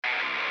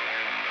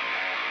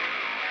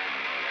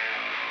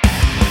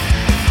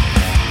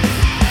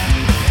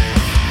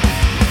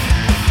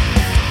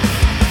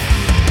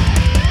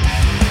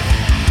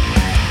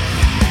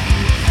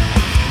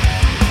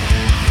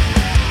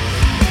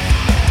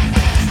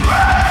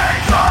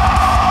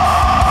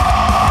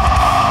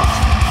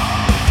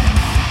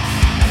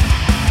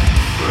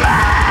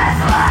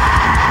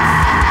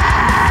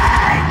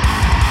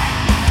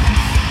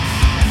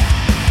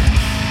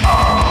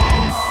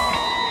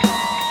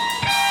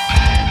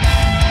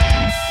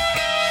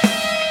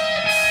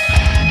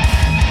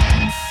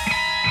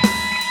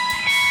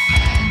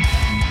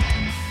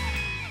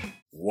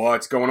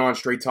What's going on,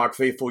 Straight Talk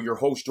Faithful? Your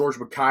host, George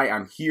Mackay.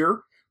 I'm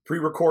here,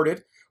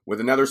 pre-recorded, with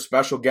another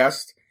special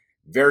guest.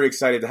 Very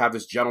excited to have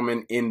this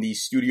gentleman in the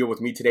studio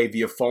with me today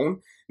via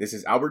phone. This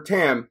is Albert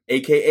Tam,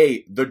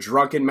 a.k.a. the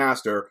Drunken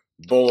Master,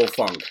 Bolo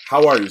Fung.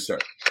 How are you, sir?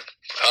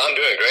 I'm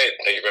doing great.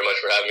 Thank you very much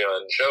for having me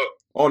on the show.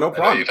 Oh, no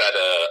problem. You've had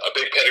a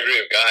big pedigree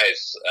of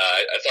guys.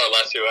 I saw the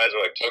last two guys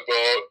were like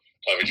Tugboat,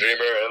 Tommy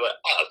Dreamer, and I'm like,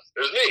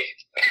 there's me.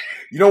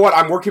 You know what?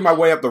 I'm working my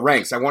way up the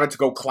ranks. I wanted to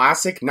go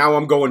classic. Now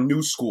I'm going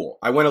new school.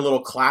 I went a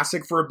little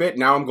classic for a bit.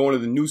 Now I'm going to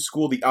the new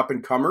school, the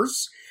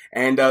up-and-comers.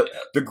 And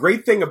the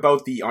great thing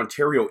about the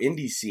Ontario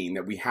indie scene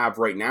that we have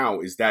right now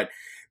is that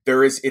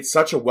it's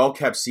such a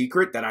well-kept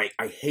secret that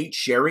I hate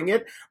sharing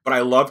it, but I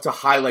love to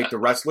highlight the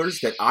wrestlers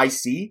that I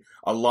see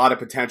a lot of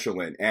potential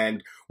in.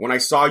 And when I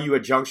saw you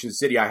at Junction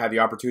City, I had the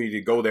opportunity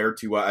to go there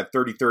to at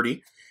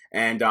 3030,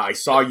 and I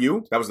saw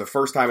you. That was the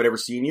first time I'd ever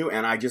seen you,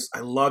 and I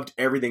loved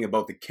everything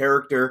about the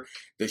character,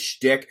 the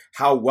shtick,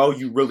 how well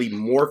you really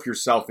morph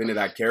yourself into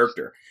that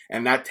character.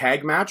 And that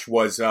tag match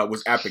was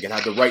epic. It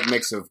had the right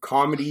mix of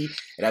comedy.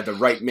 It had the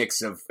right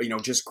mix of,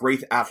 just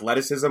great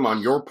athleticism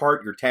on your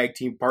part, your tag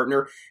team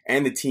partner,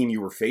 and the team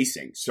you were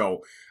facing.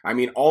 So, I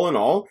mean, all in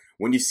all,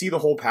 when you see the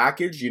whole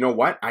package, you know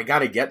what? I got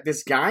to get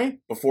this guy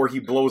before he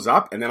blows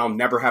up, and then I'll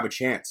never have a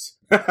chance.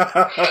 Well, thank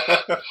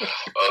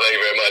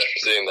you very much for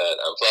seeing that.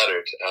 I'm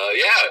flattered.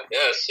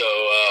 So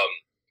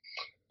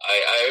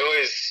I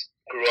always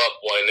grew up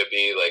wanting to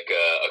be like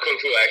a kung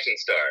fu action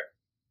star.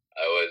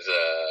 I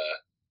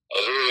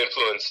was really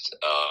influenced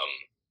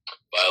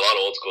by a lot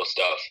of old school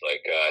stuff.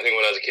 Like, I think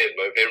when I was a kid,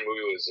 my favorite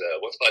movie was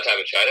Once Upon a Time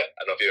in China. I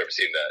don't know if you've ever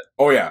seen that.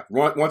 Oh, yeah.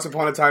 Once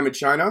Upon a Time in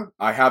China.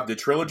 I have the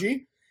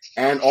trilogy.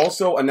 And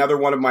also another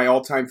one of my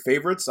all-time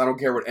favorites. I don't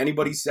care what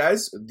anybody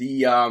says.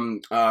 The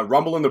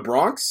Rumble in the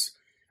Bronx.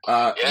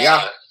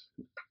 Yeah.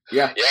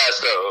 So,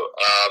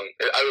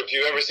 if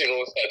you've ever seen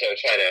Once Upon a Time in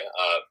China,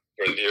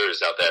 for the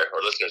viewers out there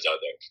or listeners out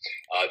there,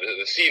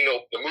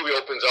 the movie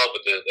opens up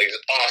with this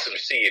awesome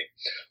scene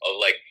of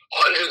like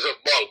hundreds of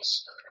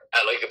monks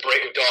at like the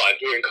break of dawn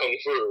doing kung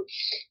fu,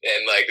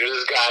 and like there's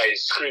this guy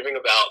screaming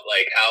about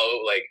like how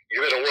like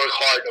you're gonna work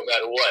hard no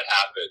matter what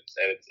happens,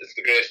 and it's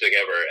the greatest thing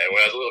ever. And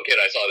when I was a little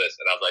kid, I saw this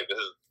and I was like,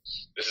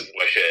 this is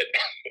my shit.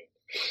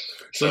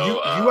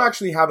 So you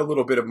actually have a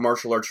little bit of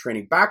martial arts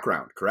training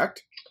background,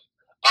 correct?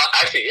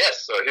 Actually,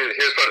 yes. So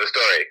here's part of the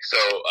story.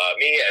 So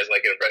me, as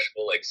like an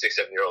impressionable, like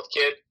 6-7-year-old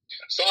kid,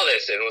 saw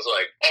this and was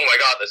like, "Oh my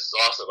god, this is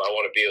awesome! I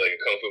want to be like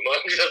a kung fu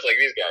monk just like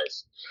these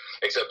guys."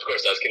 Except, of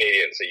course, I was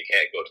Canadian, so you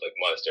can't go to like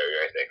a monastery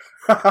or anything.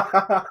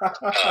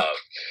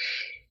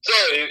 So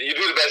you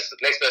do the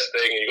next best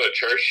thing, and you go to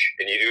church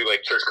and you do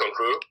like church kung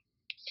fu.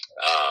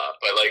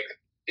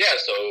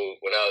 So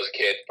when I was a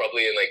kid,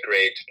 probably in like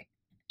grade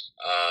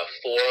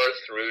 4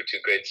 through to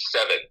grade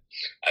 7,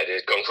 I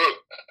did kung fu.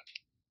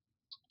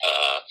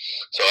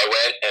 So I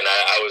went and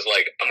I was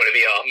like, I'm gonna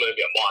be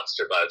a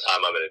monster by the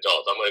time I'm an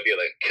adult. I'm gonna be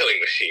like a killing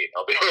machine.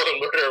 I'll be able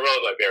to murder a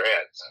world with my bare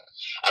hands.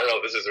 I don't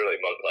know if this is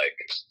really monk-like,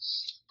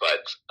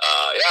 but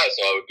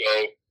so I would go.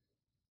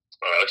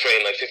 I would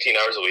train like 15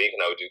 hours a week,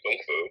 and I would do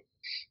kung fu,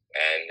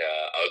 and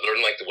I would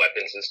learn like the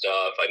weapons and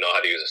stuff. I know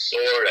how to use a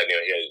sword. I know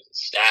how to use a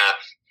staff.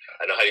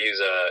 I know how to use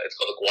it's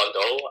called a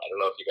guando. I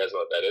don't know if you guys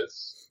know what that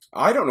is.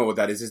 I don't know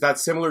what that is. Is that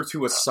similar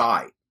to a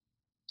sai?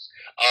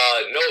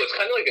 No, it's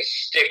kind of like a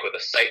stick with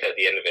a scythe at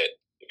the end of it.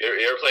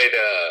 You ever played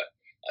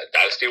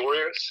Dynasty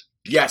Warriors?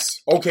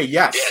 Yes. Okay.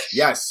 Yes.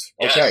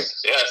 Okay.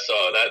 Yeah. So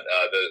that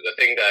the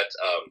thing that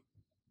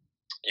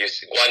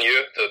Guan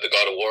Yu, the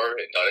God of War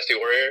in Dynasty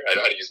Warrior, I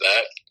know how to use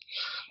that.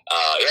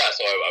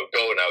 So I would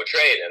go and I would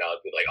train, and I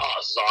would be like, "Oh,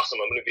 this is awesome!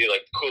 I'm going to be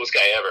like the coolest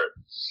guy ever."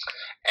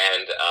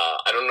 And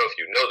I don't know if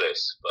you know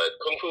this, but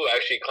kung fu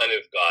actually kind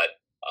of got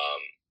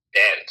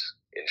banned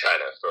in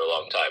China for a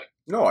long time.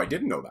 No, I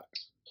didn't know that.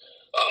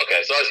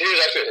 Okay, so here's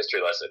actually a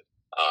history lesson.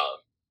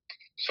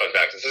 Fun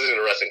fact: this isn't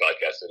a wrestling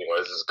podcast anymore.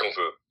 This is kung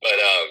fu. But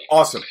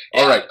awesome.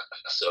 All right.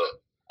 So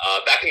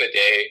back in the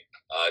day,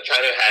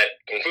 China had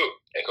kung fu,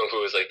 and kung fu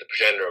was like the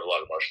progenitor of a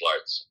lot of martial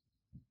arts.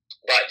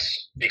 But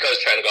because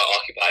China got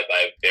occupied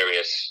by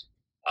various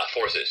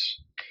forces,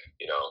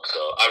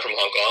 so I'm from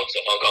Hong Kong, so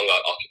Hong Kong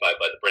got occupied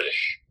by the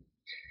British.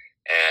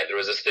 And there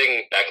was this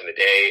thing back in the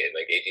day in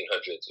like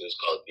 1800s. It was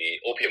called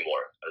the Opium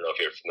War. I don't know if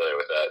you're familiar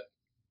with that.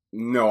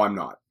 No, I'm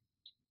not.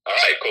 All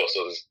right, cool.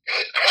 So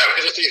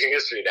we're just using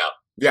history now.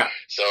 Yeah.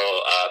 So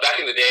back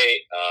in the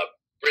day,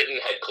 Britain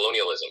had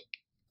colonialism.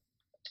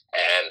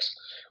 And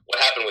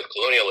what happened with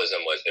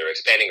colonialism was they were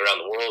expanding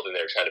around the world, and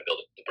they were trying to build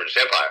the British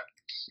Empire.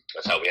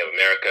 That's how we have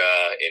America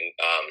in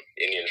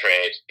Indian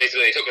trade.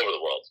 Basically, they took over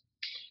the world.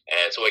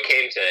 And so when it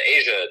came to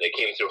Asia, they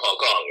came through Hong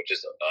Kong, which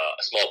is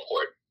a small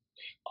port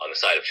on the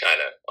side of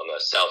China, on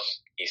the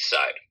southeast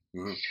side.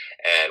 Mm-hmm.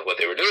 And what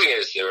they were doing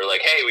is they were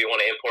like, "Hey, we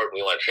want to import, we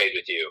want to trade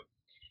with you."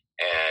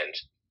 And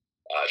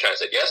China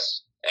said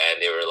yes, and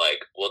they were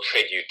like, "We'll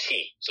trade you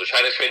tea." So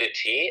China traded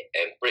tea,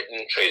 and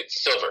Britain traded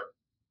silver.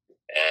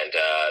 And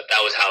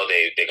that was how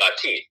they got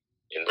tea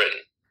in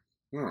Britain,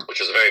 which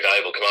was a very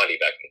valuable commodity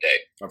back in the day.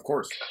 Of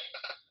course.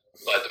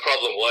 But the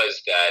problem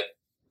was that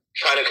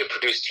China could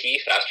produce tea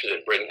faster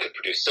than Britain could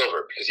produce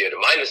silver because you had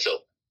to mine the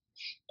silver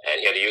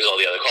and you had to use all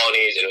the other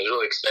colonies, and it was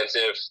really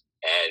expensive,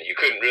 and you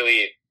couldn't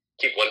really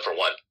keep one for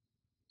one.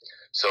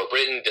 So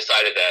Britain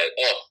decided that,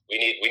 we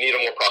need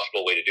a more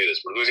profitable way to do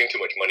this. We're losing too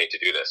much money to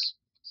do this.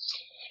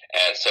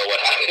 And so what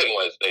happened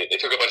was they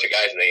took a bunch of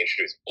guys and they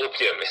introduced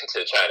opium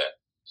into China.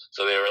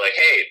 So they were like,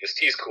 hey, this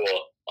tea's cool.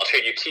 I'll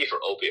trade you tea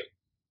for opium.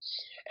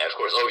 And of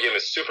course, opium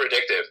is super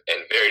addictive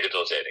and very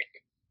debilitating.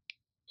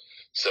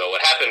 So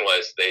what happened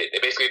was they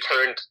basically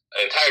turned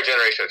an entire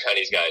generation of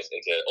Chinese guys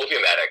into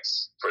opium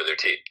addicts for their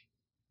tea.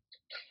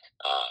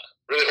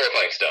 Really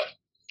horrifying stuff.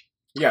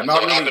 Yeah,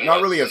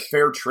 not really a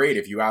fair trade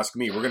if you ask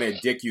me. We're gonna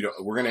get you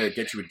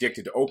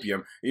addicted to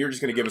opium, and you're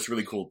just gonna give us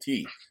really cool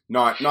tea.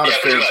 Not a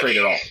fair trade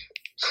at all.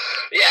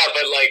 Yeah,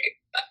 but like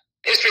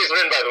history is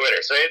written by the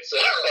winners, right? So,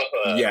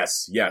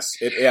 yes.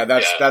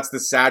 That's the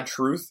sad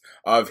truth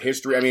of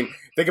history. I mean,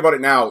 think about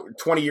it now.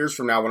 20 years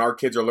from now, when our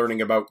kids are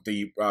learning about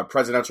the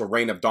presidential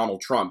reign of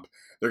Donald Trump,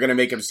 they're going to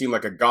make him seem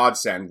like a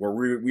godsend, where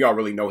we all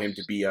really know him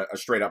to be a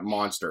straight up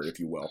monster, if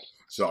you will.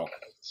 So,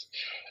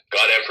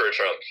 God Emperor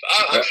Trump.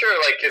 I'm sure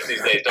like kids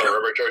these days don't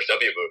remember George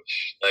W.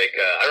 Bush. Like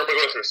I remember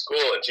going through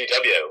school and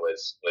GW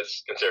was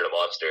considered a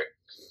monster.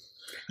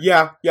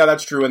 Yeah,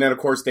 that's true. And then of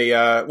course they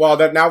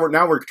now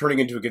we're turning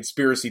into a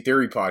conspiracy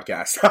theory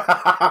podcast.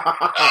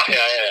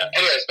 Yeah.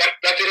 Anyways,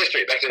 back to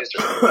history.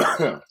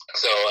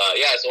 So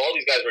all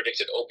these guys were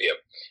addicted to opium,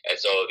 and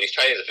so these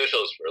Chinese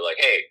officials were like,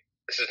 "Hey,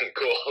 this isn't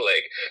cool.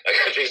 Like our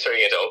country's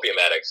turning into opium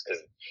addicts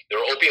because there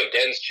were opium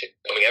dens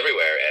coming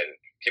everywhere, and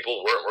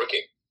people weren't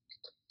working."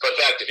 Fun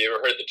fact, have you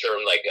ever heard the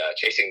term, like,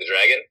 chasing the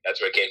dragon?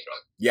 That's where it came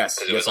from. Yes.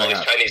 Because it was all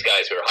these Chinese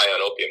guys who were high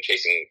on opium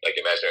chasing, like,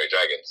 imaginary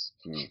dragons.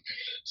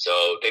 So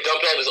they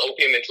dumped all this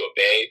opium into a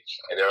bay,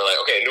 and they were like,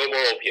 okay, no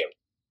more opium.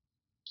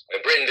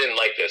 And Britain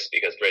didn't like this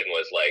because Britain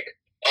was like,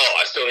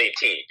 I still need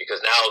tea. Because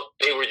now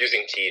they were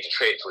using tea to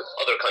trade with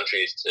other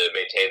countries to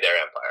maintain their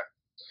empire.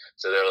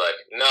 So they were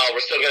like, no, we're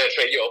still going to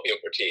trade you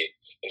opium for tea.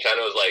 And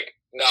China was like,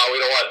 no, we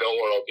don't want no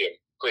more opium.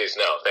 Please,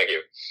 no, thank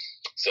you.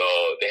 So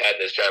they had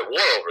this giant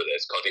war over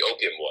this called the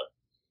Opium War,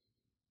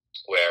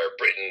 where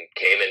Britain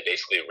came and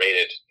basically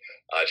raided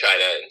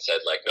China and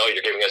said, like, no,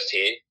 you're giving us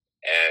tea.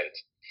 And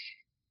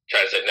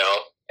China said no.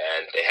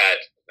 And they had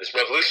this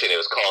revolution.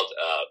 It was called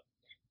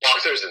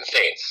Boxers and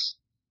Saints,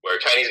 where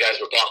Chinese guys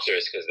were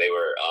boxers because they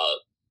were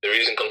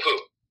using kung fu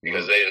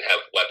because they didn't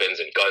have weapons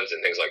and guns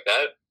and things like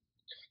that.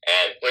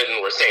 And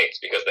Britain were saints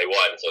because they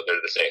won, so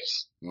they're the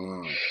saints.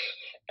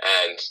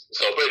 And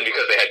so Britain,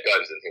 because they had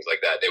guns and things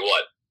like that, they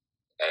won.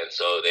 And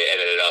so they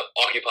ended up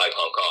occupying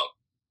Hong Kong.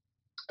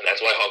 And that's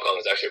why Hong Kong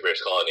is actually a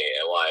British colony,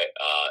 and why,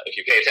 if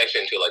you pay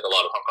attention to like a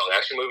lot of Hong Kong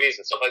action movies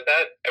and stuff like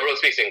that,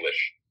 everyone speaks English.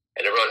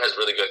 And everyone has a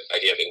really good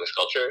idea of English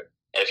culture.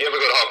 And if you ever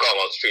go to Hong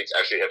Kong, all the streets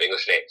actually have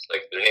English names.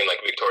 Like, they're named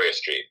like Victoria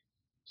Street,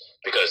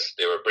 because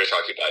they were British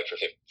occupied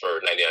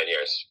for 99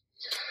 years.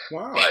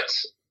 Wow. But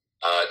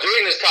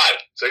during this time,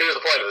 so here's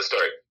the point of the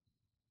story.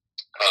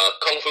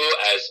 Kung Fu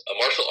as a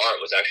martial art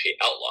was actually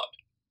outlawed.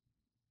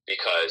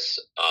 Because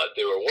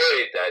they were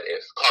worried that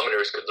if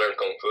commoners could learn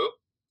Kung Fu,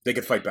 they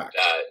could fight back.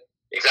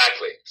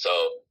 Exactly. So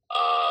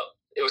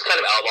it was kind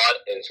of outlawed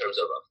in terms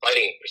of a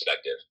fighting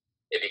perspective.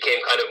 It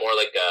became kind of more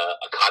like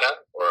a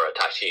kata or a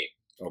tai chi.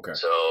 Okay.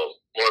 So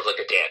more of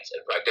like a dance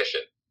and practice.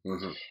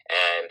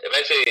 And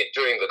eventually,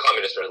 during the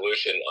Communist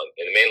Revolution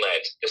in the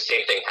mainland, the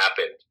same thing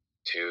happened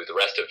to the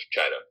rest of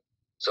China.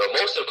 So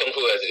most of Kung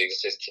Fu as it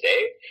exists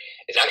today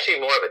is actually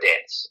more of a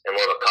dance and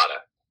more of a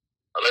kata.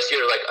 Unless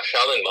you're like a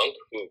Shaolin monk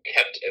who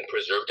kept and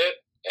preserved it,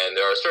 and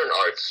there are certain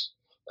arts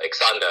like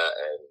Sanda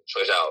and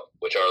Shuizhao,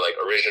 which are like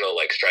original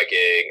like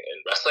striking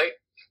and wrestling.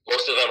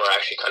 Most of them are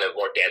actually kind of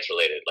more dance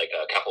related, like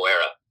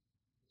capoeira.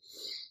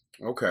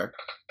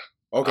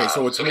 Okay,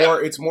 so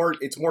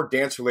it's more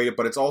dance related,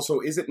 but it's also,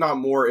 is it not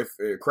more? If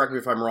correct me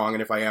if I'm wrong,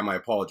 and if I am, I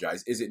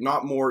apologize. Is it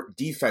not more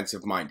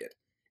defensive minded?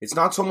 It's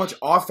not so much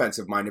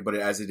offensive minded, but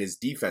as it is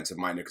defensive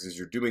minded, because as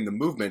you're doing the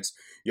movements,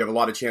 you have a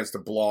lot of chance to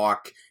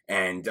block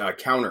and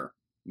counter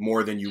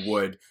more than you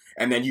would,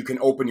 and then you can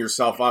open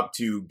yourself up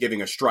to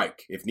giving a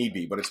strike if need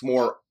be. But it's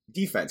more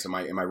defense. Am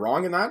I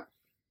wrong in that?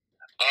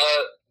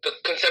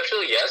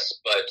 Conceptually, yes,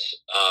 but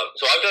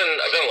so I've done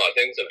a lot of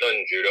things. I've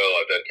done judo,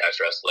 I've done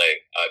catch wrestling,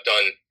 I've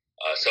done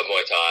sub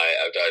Muay Thai,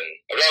 I've done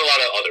a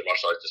lot of other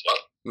martial arts as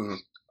well.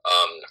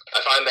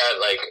 I find that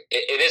like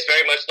it is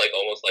very much like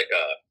almost like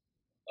a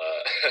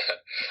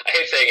I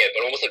hate saying it,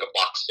 but almost like a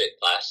box fit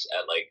class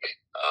at like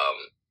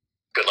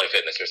Good Life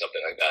Fitness or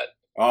something like that.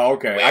 Oh,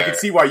 okay. Where, I can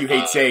see why you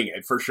hate saying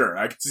it, for sure.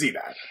 I can see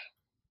that.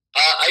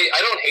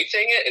 I don't hate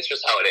saying it. It's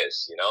just how it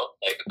is, you know?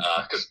 Like,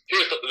 because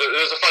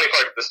there's a funny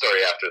part of the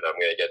story after that I'm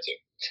going to get to.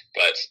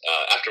 But,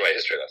 after my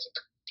history lesson.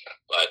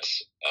 But,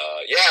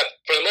 yeah,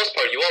 for the most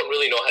part, you won't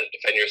really know how to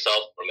defend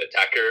yourself from an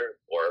attacker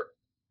or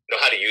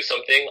know how to use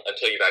something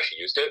until you've actually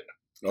used it.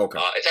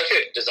 Okay. It's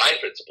actually a design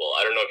principle.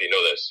 I don't know if you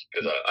know this,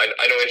 because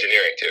I know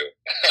engineering, too.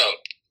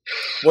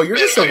 Well, you're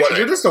just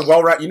a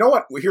well-read. You know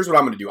what? Here's what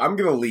I'm going to do. I'm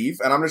going to leave,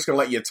 and I'm just going to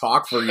let you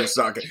talk for your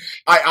second.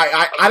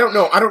 I don't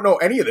know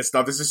any of this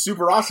stuff. This is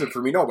super awesome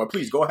for me. No, but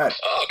please go ahead.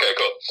 Okay,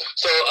 cool.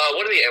 So,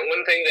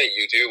 one thing that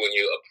you do when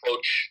you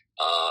approach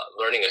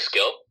learning a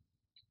skill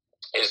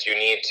is you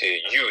need to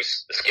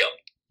use the skill.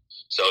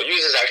 So,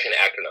 use is actually an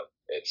acronym.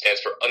 It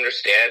stands for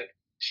understand,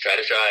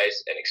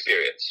 strategize, and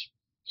experience.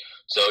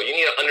 So, you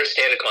need to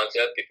understand a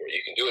concept before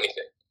you can do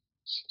anything.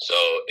 So,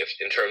 if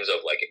in terms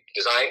of like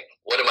design,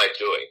 what am I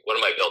doing? What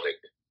am I building?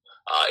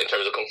 In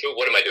terms of kung fu,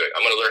 what am I doing?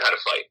 I'm going to learn how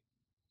to fight.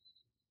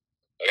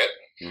 Okay.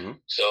 Mm-hmm.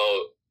 So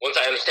once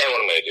I understand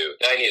what I'm going to do,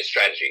 then I need a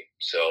strategy.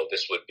 So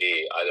this would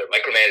be either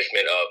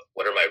micromanagement of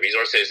what are my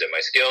resources and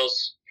my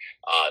skills.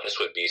 This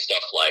would be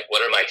stuff like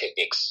what are my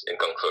techniques in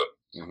kung fu.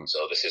 Mm-hmm.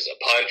 So this is a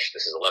punch,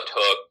 this is a left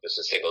hook, this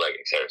is single leg,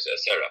 etc.,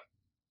 etc.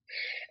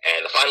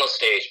 And the final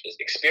stage is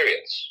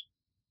experience.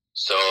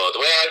 So the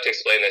way I like to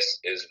explain this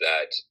is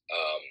that,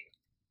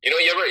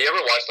 you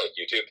ever watch like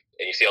YouTube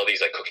and you see all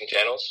these like cooking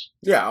channels?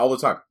 Yeah, all the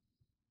time.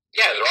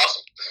 Yeah, they're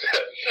awesome.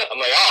 I'm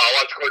like, I'll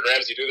watch Gordon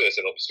Ramsay do this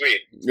and it'll be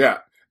sweet. Yeah,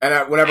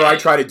 and whenever I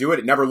try to do it,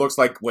 it never looks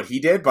like what he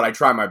did, but I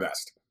try my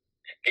best.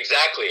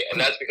 Exactly,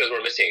 and that's because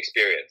we're missing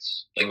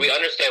experience. Like, we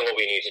understand what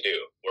we need to do.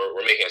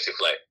 We're making a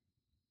souffle.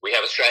 We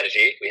have a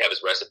strategy, we have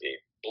his recipe,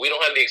 but we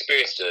don't have the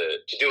experience to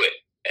do it.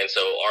 And so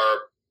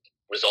our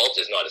result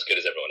is not as good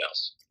as everyone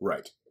else.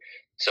 Right.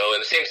 So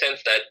in the same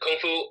sense that Kung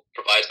Fu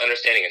provides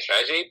understanding and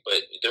strategy,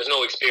 but there's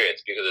no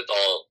experience because it's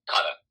all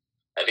kata.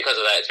 And because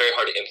of that, it's very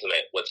hard to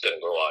implement what's going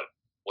to go on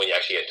when you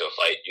actually get into a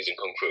fight using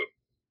Kung Fu.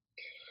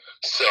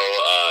 So,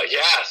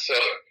 so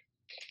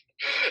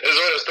this is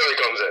where the story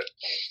comes in.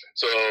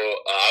 So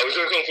I was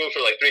doing Kung Fu for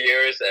like 3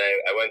 years, and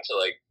I went to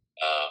like,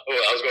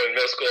 I was going to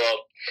middle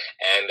school,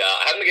 and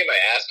I happened to get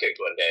my ass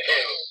kicked one day.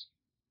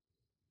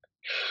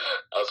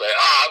 I was like,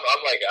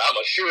 I'm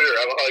a shooter,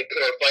 I'm a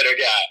hardcore fighter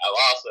guy, I'm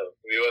awesome.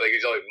 We were like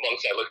these only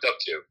monks I looked up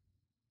to.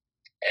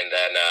 And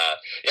then,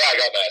 I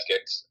got my ass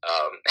kicked.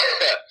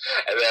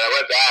 And then I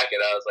went back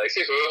and I was like,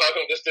 see, how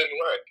come this didn't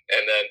work?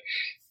 And then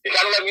he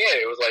kind of let me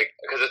in. It was like,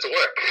 because it's a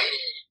work.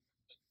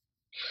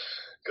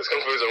 Because Kung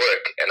Fu is a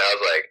work. And I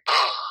was like,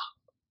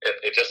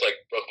 it just like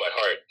broke my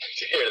heart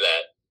to hear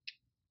that.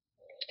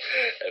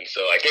 And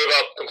so I gave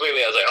up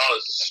completely. I was like,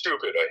 this is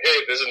stupid. I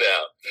hate this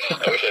now.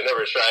 I wish I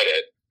never tried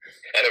it.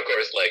 And of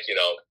course,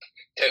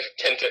 10,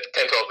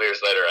 12 years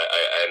later,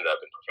 I ended up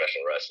in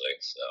professional wrestling.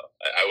 So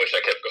I wish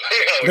I kept going.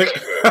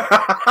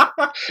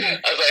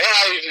 I was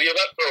like, you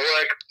left for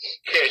work,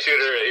 can't shoot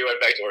her. You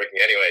went back to working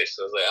anyway.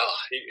 So I was like,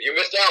 you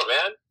missed out,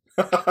 man.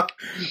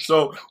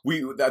 So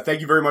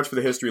thank you very much for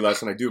the history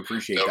lesson. I do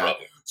appreciate that.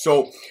 Problem.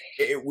 So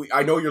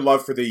I know your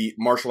love for the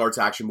martial arts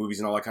action movies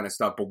and all that kind of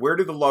stuff, but where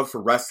did the love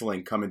for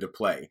wrestling come into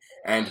play?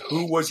 And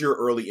who was your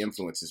early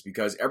influences?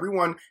 Because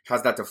everyone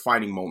has that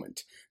defining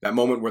moment, that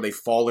moment where they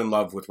fall in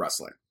love with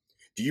wrestling.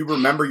 Do you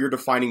remember your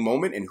defining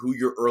moment and who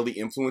your early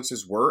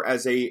influences were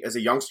as a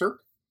youngster?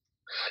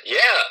 Yeah.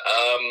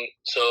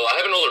 So I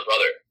have an older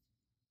brother.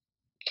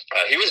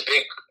 He was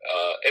big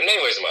in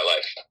many ways in my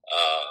life.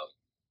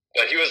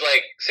 But he was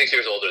like 6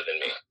 years older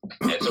than me.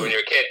 And so when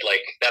you're a kid,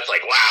 like, that's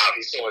like, wow,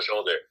 he's so much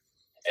older.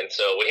 And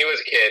so when he was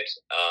a kid,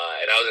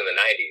 and I was in the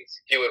 90s,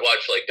 he would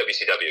watch like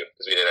WCW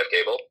because we didn't have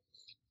cable.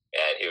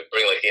 And he would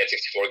bring like the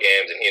N64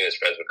 games, and he and his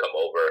friends would come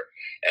over,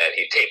 and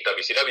he'd tape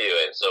WCW.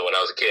 And so when I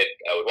was a kid,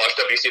 I would watch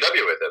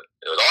WCW with him.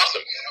 It was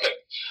awesome.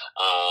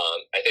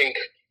 I think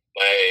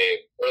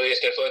my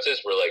earliest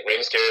influences were like Rey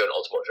Mysterio and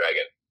Ultimo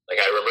Dragon. Like,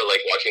 I remember,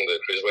 like, watching the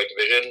Cruiserweight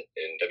division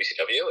in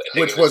WCW.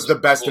 Which was the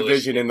best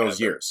division in those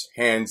years.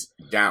 Hands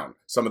down.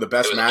 Some of the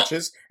best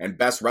matches and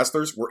best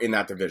wrestlers were in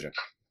that division.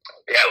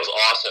 Yeah, it was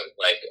awesome.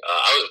 Like,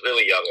 I was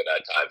really young at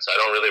that time, so I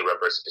don't really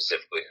remember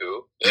specifically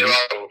who. Later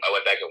on, I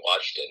went back and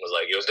watched it and was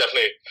like, it was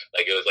definitely,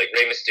 like, it was like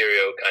Rey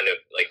Mysterio kind of,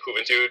 like,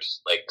 Juventud,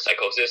 like,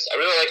 Psychosis. I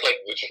really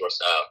like Luchador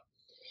style.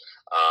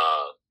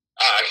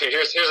 Actually,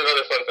 here's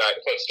another fun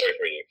story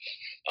for you.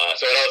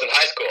 So when I was in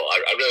high school,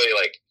 I really,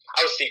 like,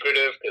 I was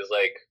secretive because,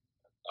 like,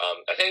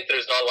 I think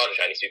there's not a lot of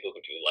Chinese people who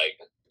do like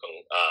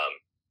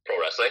pro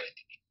wrestling.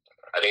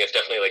 I think it's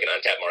definitely like an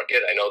untapped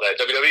market. I know that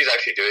WWE is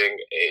actually doing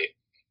a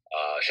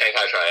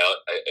Shanghai tryout.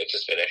 It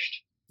just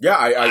finished. Yeah,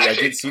 I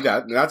did see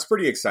that. And that's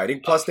pretty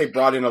exciting. Plus, they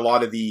brought in a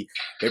lot of the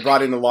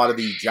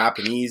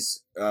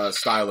Japanese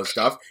style of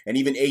stuff, and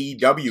even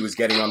AEW is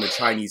getting on the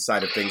Chinese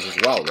side of things as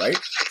well, right?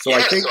 So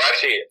I think. So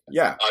actually,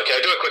 can I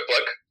do a quick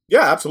plug?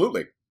 Yeah,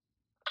 absolutely.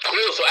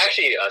 Cool. So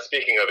actually,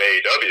 speaking of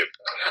AEW,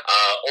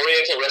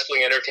 Oriental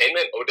Wrestling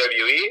Entertainment,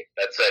 OWE,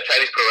 that's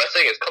Chinese Pro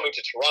Wrestling, is coming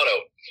to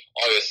Toronto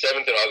August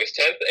 7th and August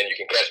 10th, and you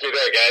can catch me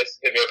there, guys.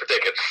 Hit me up for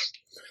tickets.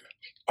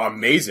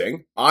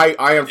 Amazing. I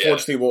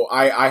unfortunately,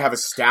 I have a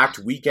stacked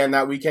weekend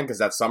that weekend because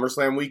that's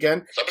SummerSlam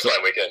weekend.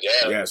 SummerSlam weekend,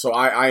 yeah. Yeah, so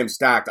I am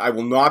stacked. I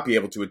will not be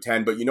able to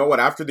attend, but you know what?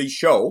 After the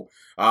show,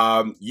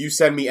 you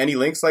send me any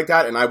links like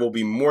that, and I will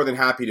be more than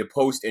happy to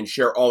post and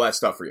share all that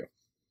stuff for you.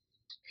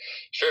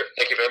 Sure.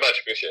 Thank you very much.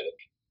 Appreciate it.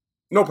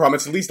 No problem.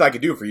 It's the least I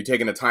could do for you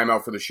taking the time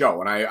out for the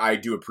show, and I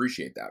do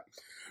appreciate that.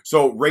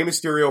 So Rey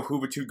Mysterio,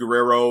 Juventud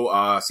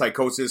Guerrero,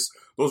 Psychosis,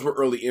 those were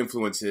early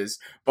influences.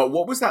 But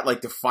what was that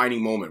like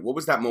defining moment? What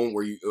was that moment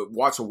where you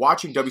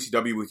watching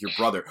WCW with your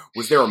brother?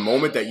 Was there a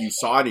moment that you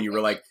saw it and you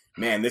were like,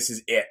 man, this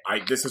is it.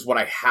 This is what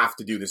I have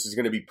to do. This is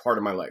going to be part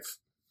of my life.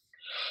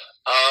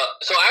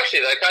 So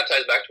actually, that kind of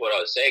ties back to what I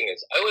was saying.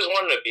 Is I always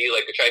wanted to be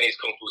like a Chinese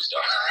kung fu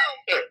star.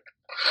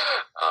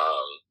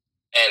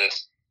 And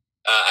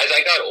as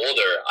I got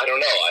older, I don't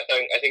know.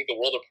 I think the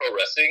world of pro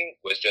wrestling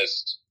was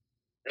just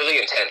really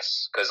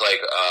intense because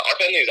our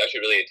family is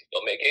actually really into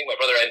filmmaking. My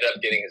brother ended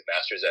up getting his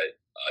master's at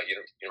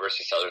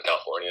University of Southern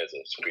California as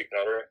a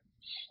screenwriter,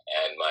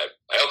 and my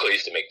uncle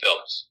used to make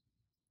films.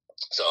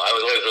 So I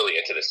was always really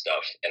into this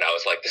stuff, and I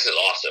was like, this is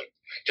awesome.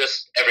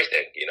 Just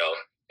everything,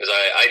 because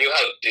I knew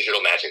how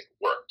digital magic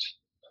worked.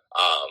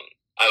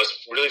 I was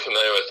really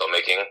familiar with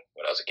filmmaking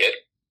when I was a kid,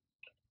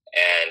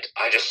 and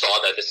I just saw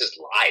that this is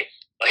live.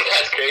 Like,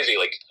 that's crazy.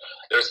 Like,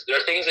 there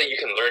are things that you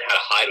can learn how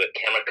to hide with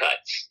camera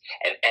cuts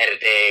and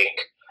editing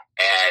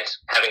and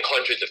having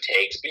hundreds of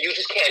takes, but you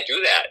just can't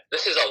do that.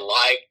 This is a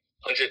live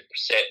 100%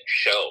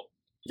 show.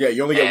 Yeah,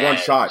 you only get one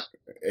shot.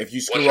 If you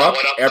screw up,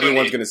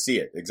 everyone's going to see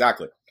it.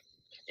 Exactly.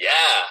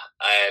 Yeah,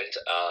 and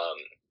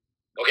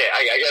okay,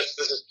 I guess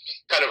this is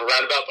kind of a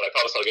roundabout, but I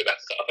promise I'll get back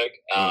to the topic.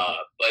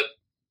 But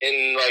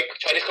in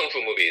Chinese kung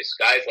fu movies,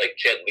 guys like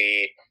Jet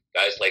Li,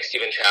 guys like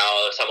Stephen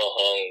Chow, Sammo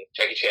Hung,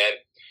 Jackie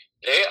Chan,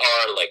 they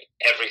are like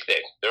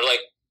everything. They're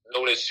like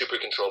known as super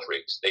control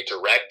freaks. They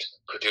direct,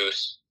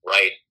 produce,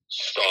 write,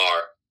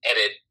 star,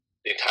 edit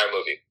the entire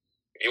movie.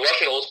 If you watch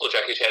an old school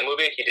Jackie Chan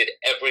movie, he did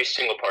every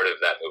single part of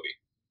that movie.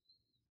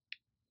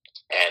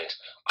 And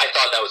I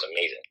thought that was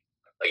amazing.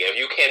 Like, if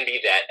you can be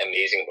that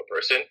amazing of a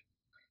person,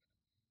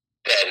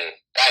 then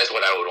that is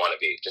what I would want to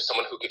be. Just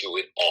someone who could do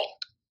it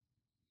all.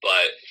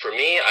 But for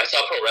me, I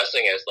saw pro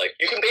wrestling as like,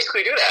 you can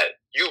basically do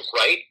that. You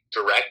write,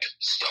 direct,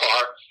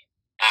 star,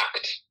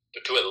 act,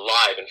 but do it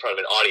live in front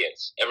of an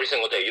audience every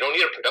single day. You don't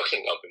need a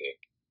production company.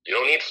 You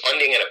don't need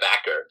funding and a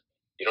backer.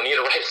 You don't need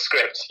to write a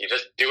script. You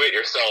just do it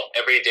yourself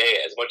every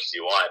day as much as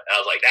you want. And I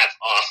was like, that's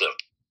awesome.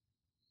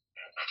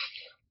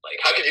 Like,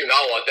 how could you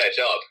not want that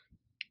job?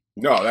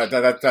 No,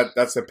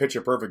 that's a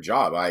picture perfect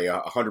job. I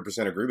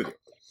 100% agree with you.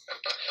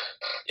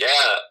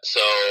 Yeah.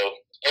 So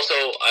also,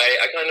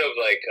 I kind of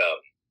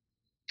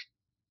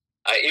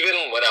even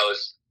when I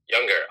was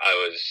younger, I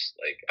was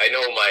like, I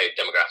know my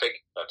demographic,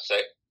 I have to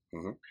say.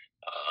 Mm-hmm.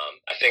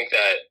 I think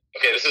that,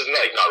 okay, this is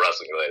not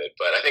wrestling related,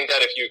 but I think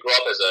that if you grow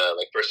up as a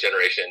first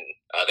generation,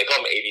 they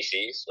call them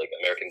ABCs, like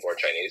American born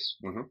Chinese.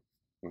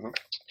 Mm-hmm.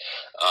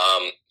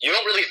 Mm-hmm. You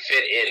don't really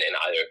fit in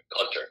either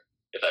culture,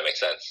 if that makes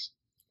sense.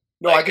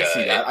 No, I can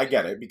see that. I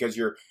get it, because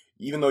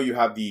even though you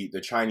have the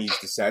Chinese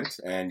descent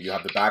and you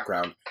have the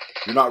background,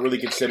 you're not really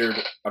considered,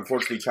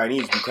 unfortunately,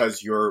 Chinese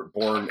because you're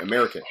born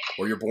American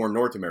or you're born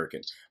North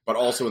American. But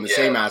also in the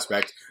same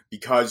aspect,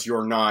 because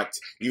you're not,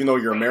 even though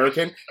you're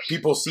American,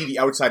 people see the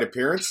outside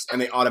appearance and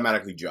they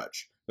automatically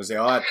judge. They say,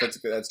 "Oh,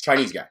 that's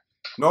Chinese guy."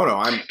 No,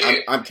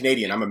 I'm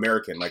Canadian. I'm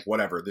American. Like,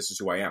 whatever. This is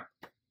who I am.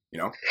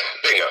 Bingo.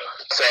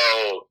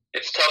 So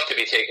it's tough to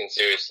be taken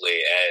seriously,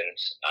 and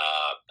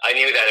I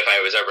knew that if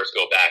I was ever to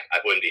go back, I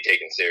wouldn't be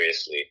taken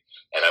seriously,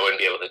 and I wouldn't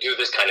be able to do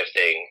this kind of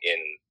thing in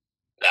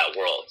that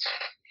world.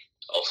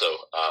 Also,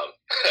 all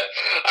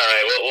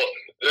right, well,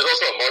 there's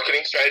also a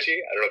marketing strategy.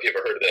 I don't know if you've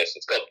ever heard of this.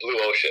 It's called Blue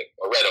Ocean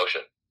or Red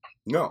Ocean.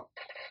 No.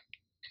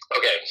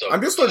 Okay, so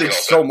I'm just learning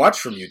so much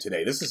from you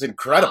today. This is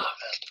incredible.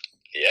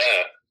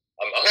 Yeah.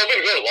 I'm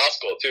hoping to go to law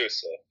school, too,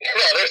 so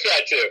there's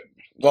that, too.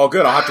 Well,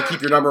 good. I'll have to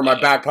keep your number in my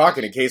back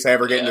pocket in case I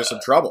ever get into some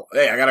trouble.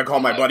 Hey, I gotta call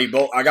my buddy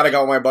Bolo.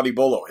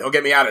 He'll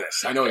get me out of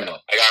this. I know he will.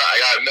 I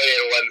got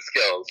 1,000,001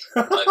 skills.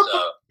 But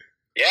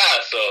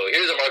yeah, so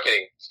here's a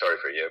marketing story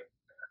for you.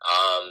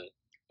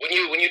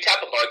 When you tap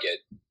a market,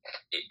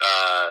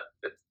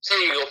 say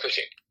you go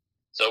fishing.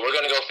 So we're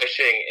gonna go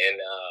fishing in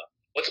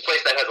what's a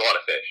place that has a lot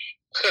of fish?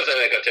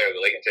 Lake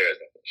Ontario. Lake Ontario's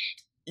got fish.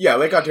 Yeah,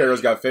 Lake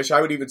Ontario's got fish.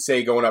 I would even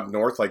say going up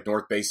north, like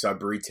North Bay,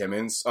 Sudbury,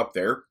 Timmins, up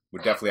there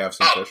would definitely have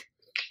some fish.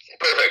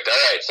 Perfect.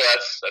 All right, so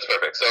that's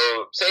perfect. So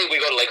say we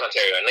go to Lake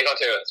Ontario, and Lake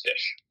Ontario has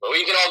fish. But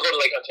we can all go to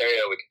Lake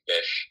Ontario, we can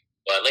fish.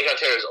 But Lake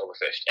Ontario is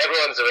overfished.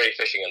 Everyone's already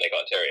fishing in Lake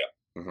Ontario.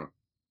 Mm-hmm.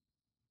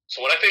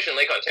 So when I fish in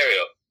Lake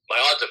Ontario, my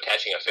odds of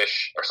catching a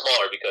fish are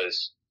smaller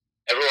because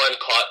everyone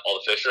caught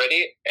all the fish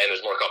already, and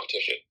there's more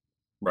competition.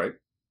 Right.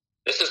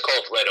 This is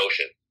called Red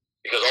Ocean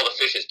because all the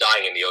fish is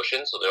dying in the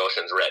ocean, so the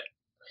ocean's red.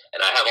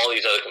 And I have all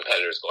these other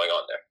competitors going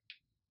on there.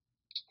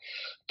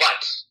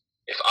 But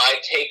if I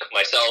take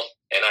myself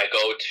and I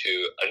go to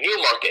a new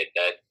market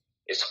that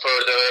is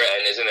further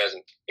and isn't as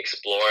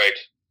explored,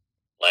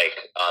 like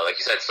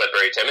you said,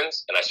 Sudbury,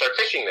 Timmins, and I start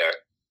fishing there,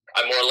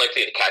 I'm more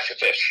likely to catch a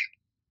fish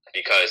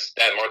because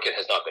that market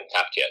has not been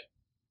tapped yet.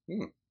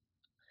 Hmm.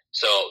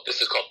 So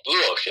this is called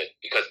Blue Ocean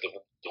because the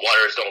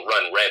waters don't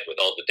run red with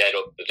all the dead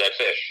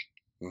fish.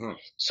 Mm-hmm.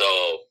 So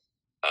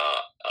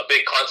a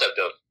big concept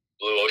of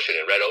Blue Ocean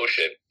and Red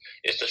Ocean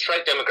is to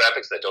strike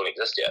demographics that don't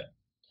exist yet.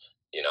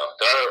 There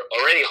are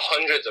already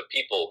hundreds of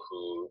people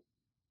who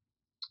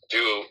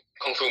do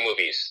kung fu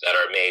movies that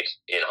are made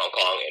in Hong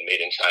Kong and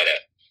made in China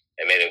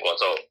and made in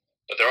Guangzhou.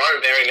 But there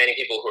aren't very many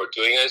people who are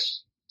doing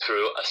this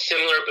through a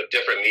similar but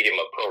different medium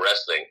of pro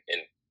wrestling in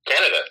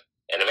Canada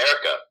and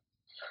America.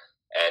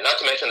 And not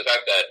to mention the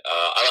fact that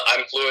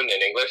I'm fluent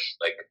in English.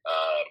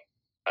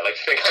 I like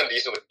to think I'm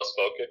decently well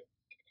spoken.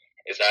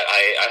 Is that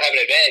I have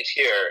an advantage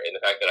here in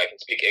the fact that I can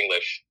speak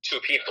English to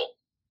people.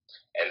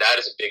 And that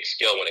is a big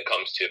skill when it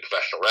comes to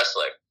professional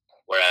wrestling.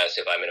 Whereas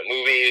if I'm in a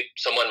movie,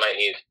 someone might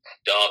need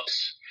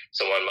dubs,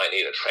 someone might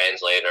need a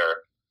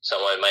translator,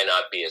 someone might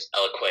not be as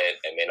eloquent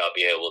and may not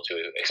be able to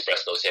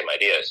express those same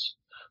ideas.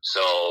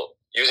 So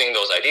using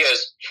those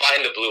ideas,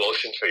 find the blue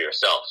ocean for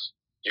yourself.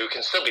 You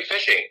can still be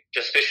fishing,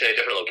 just fish in a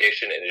different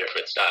location in a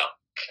different style.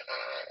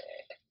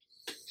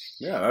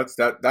 Yeah, that's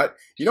that.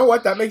 You know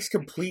what? That makes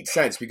complete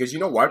sense because you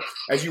know what?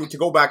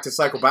 To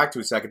cycle back to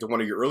a second to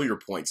one of your earlier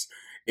points.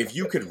 If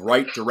you could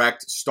write,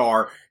 direct,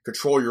 star,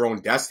 control your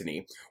own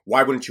destiny,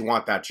 why wouldn't you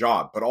want that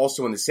job? But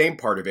also in the same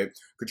part of it,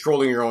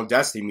 controlling your own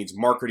destiny means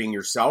marketing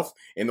yourself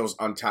in those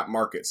untapped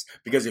markets.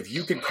 Because if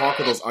you can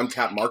conquer those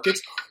untapped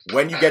markets,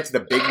 when you get to the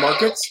big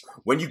markets,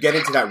 when you get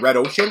into that red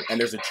ocean and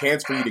there's a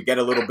chance for you to get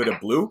a little bit of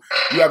blue,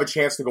 you have a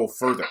chance to go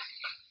further.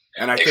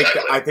 And I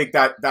think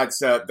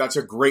that's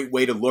a great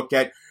way to look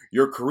at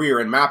your career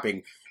and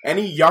mapping.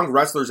 Any young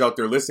wrestlers out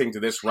there listening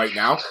to this right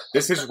now,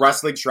 this is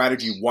Wrestling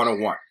Strategy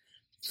 101.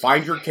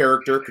 Find your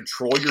character,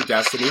 control your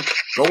destiny,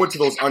 go into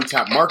those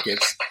untapped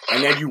markets,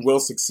 and then you will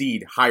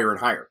succeed higher and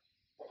higher.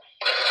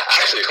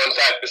 Actually, fun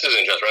fact, this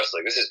isn't just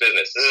wrestling. This is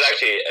business. This is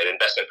actually an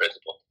investment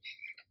principle.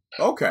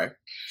 Okay.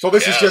 So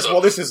this is just,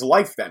 this is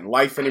life then.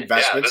 Life and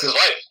investments. Yeah, this is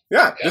life.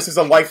 Yeah, this is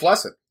a life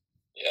lesson.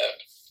 Yeah.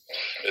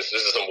 This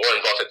is some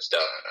Warren Buffett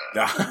stuff.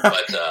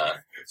 But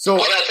so, on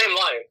that same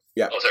line.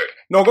 Yeah. Oh, sorry.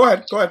 No, go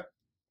ahead.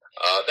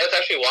 That's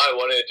actually why I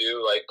wanted to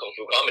do like kung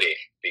fu comedy,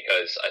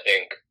 because I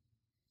think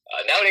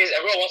nowadays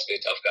everyone wants to be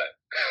a tough guy.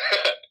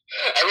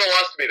 Everyone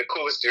wants to be the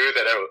coolest dude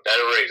that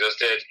ever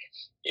existed.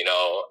 You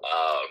know,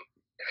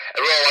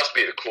 everyone wants to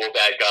be the cool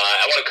bad guy.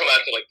 I want to come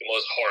out to like the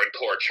most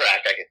hardcore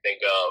track I can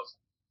think of.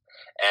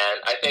 And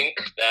I think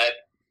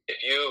that if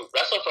you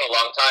wrestle for a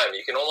long time,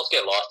 you can almost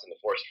get lost in the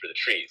forest for the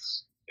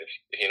trees. If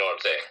you know what I'm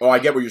saying. Oh, I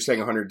get what you're saying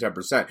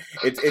 110%.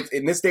 It's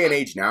in this day and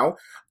age now,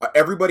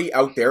 everybody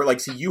out there,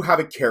 you have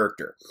a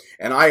character.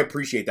 And I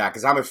appreciate that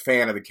because I'm a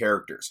fan of the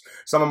characters.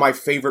 Some of my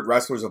favorite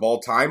wrestlers of all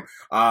time,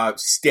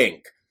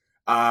 Sting,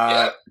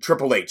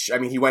 Triple H. I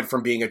mean, he went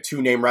from being a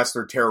two-name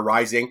wrestler, Terror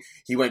Rising.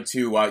 He went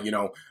to,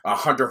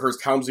 Hunter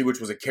Hearst Helmsley, which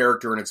was a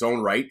character in its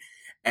own right,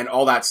 and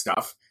all that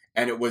stuff.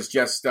 And it was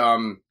just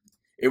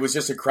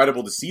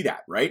incredible to see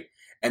that, right?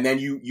 And then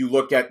you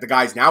look at the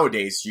guys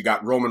nowadays, you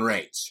got Roman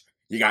Reigns.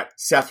 You got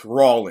Seth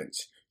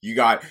Rollins, you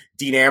got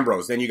Dean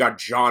Ambrose, then you got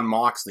Jon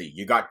Moxley,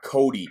 you got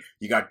Cody,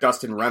 you got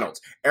Dustin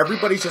Reynolds.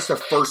 Everybody's just a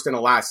first and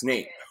a last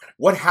name.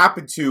 What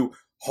happened to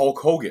Hulk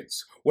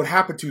Hogan's? What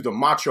happened to the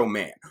Macho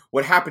Man?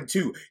 What happened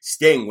to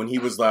Sting when he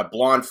was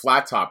blonde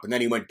flat top and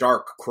then he went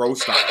dark crow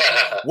style?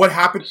 What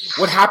happened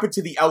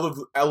to the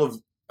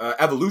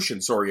evolution,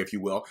 if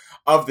you will,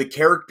 of the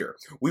character?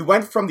 We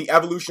went from the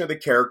evolution of the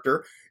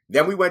character.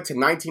 Then we went to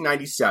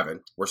 1997,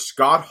 where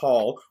Scott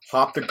Hall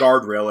hopped the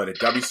guardrail at a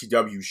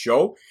WCW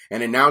show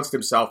and announced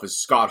himself as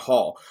Scott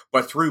Hall.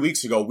 But 3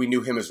 weeks ago, we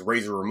knew him as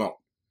Razor Ramon,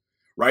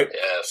 right?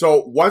 Yeah.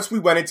 So once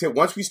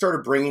we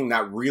started bringing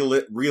that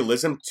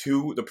realism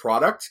to the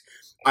product,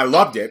 I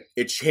loved it.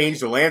 It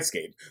changed the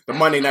landscape. The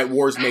Monday Night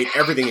Wars made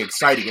everything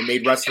exciting. It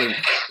made wrestling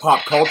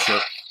pop culture.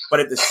 But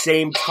at the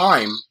same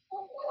time,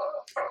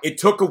 it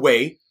took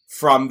away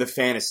from the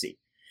fantasy.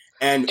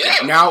 And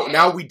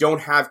now we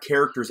don't have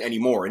characters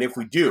anymore. And if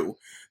we do,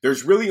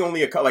 there's really only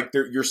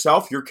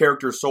yourself, your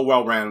character is so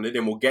well-rounded,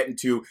 and we'll get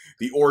into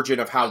the origin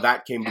of how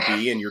that came to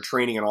be and your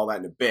training and all that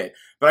in a bit.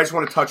 But I just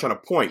want to touch on a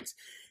point.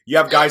 You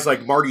have guys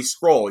like Marty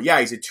Scurll. Yeah,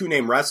 he's a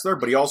two-name wrestler,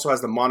 but he also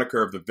has the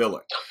moniker of the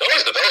villain. Oh,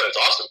 he's the villain. It's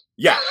awesome.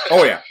 Yeah.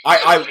 Oh, yeah.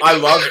 I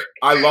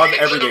love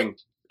everything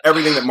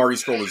that Marty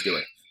Scurll is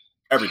doing.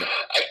 Everything.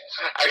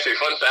 Actually,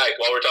 fun fact,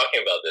 while we're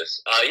talking about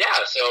this.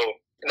 So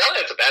not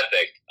that it's a bad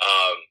thing.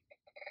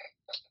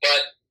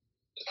 But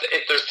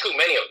there's too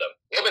many of them.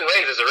 Roman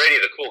Reigns is already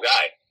the cool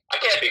guy. I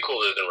can't be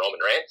cooler than Roman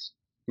Reigns.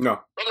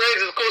 No. Roman Reigns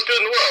is the coolest dude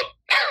in the world.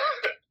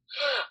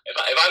 if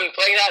I'm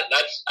playing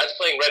that's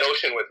playing Red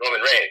Ocean with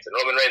Roman Reigns, and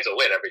Roman Reigns will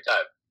win every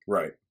time.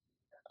 Right.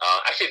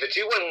 Actually, the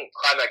G1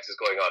 climax is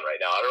going on right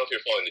now. I don't know if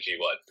you're following the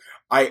G1.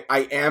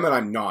 I am and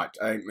I'm not.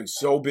 I'm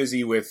so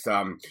busy with,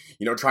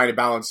 trying to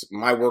balance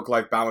my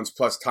work-life balance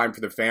plus time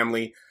for the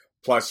family.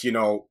 Plus,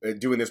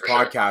 doing this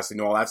podcast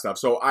and all that stuff.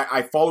 So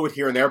I follow it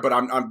here and there, but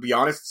I'm be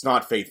honest, it's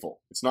not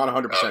faithful. It's not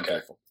 100%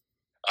 faithful.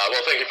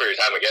 Well, thank you for your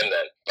time again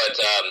then. But,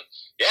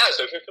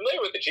 so if you're familiar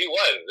with the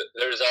G1,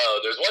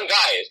 there's one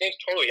guy. His name's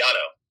Toru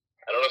Yano.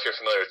 I don't know if you're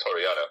familiar with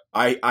Toru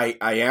Yano.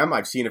 I am.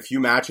 I've seen a few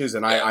matches,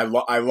 and I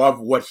love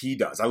what he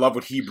does. I love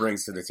what he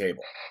brings to the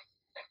table.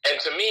 And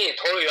to me,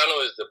 Toru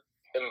Yano is the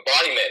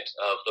embodiment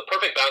of the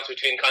perfect balance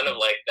between kind of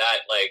like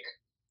that,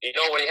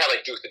 when you have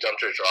like Duke the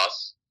Jump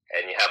Ross,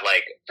 and you have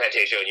like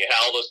Fantasia, and you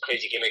had all those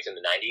crazy gimmicks in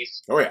the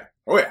 90s. Oh yeah,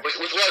 which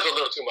was a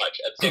little too much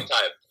at the same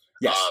time.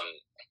 Yes.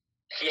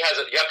 You have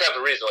to have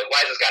a reason. Like,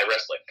 why is this guy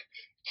wrestling?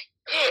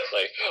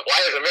 Like, why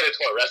is a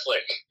Minotaur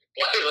wrestling?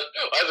 Why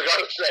is a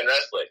garbage man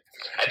wrestling?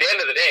 At the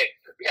end of the day,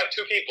 we have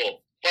two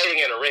people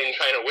fighting in a ring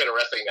trying to win a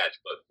wrestling match,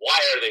 but why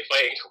are they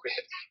fighting to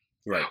win?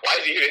 Right. Why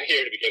is he even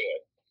here to begin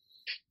with?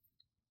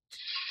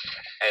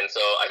 And so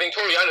I think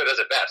Toru Yano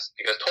does it best,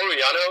 because Toru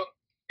Yano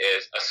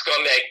is a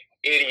scumbag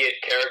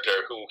idiot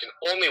character who can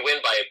only win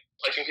by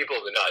punching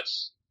people in the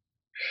nuts.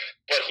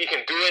 But he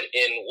can do it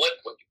in what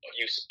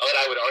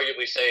I would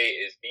arguably say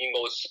is the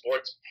most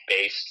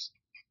sports-based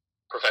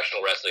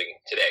professional wrestling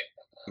today.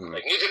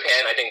 Like, New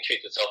Japan, I think,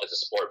 treats itself as a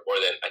sport more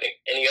than I think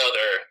any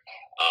other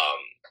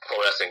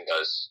pro wrestling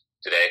does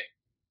today.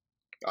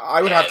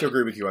 I would have to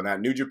agree with you on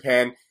that. New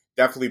Japan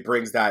definitely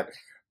brings that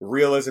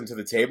realism to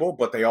the table,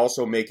 but they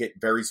also make it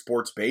very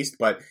sports-based,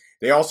 but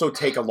they also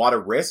take a lot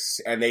of risks,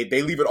 and they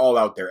leave it all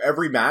out there.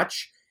 Every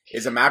match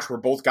is a match where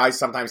both guys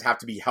sometimes have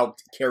to be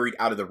helped carried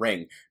out of the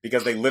ring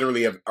because they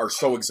literally are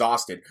so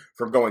exhausted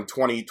from going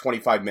 20,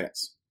 25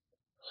 minutes.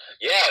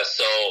 Yeah,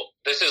 so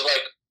this is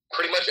like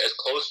pretty much as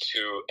close to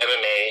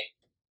MMA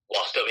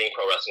while still being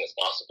pro wrestling as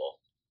possible.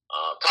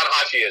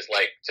 Tanahashi is,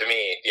 like, to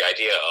me, the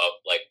idea of,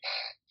 like,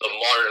 the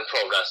modern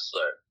pro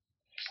wrestler.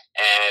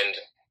 And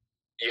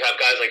you have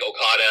guys like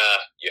Okada,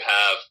 you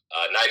have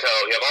Naito,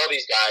 you have all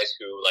these guys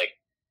who, like,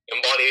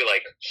 embody,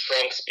 like,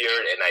 strong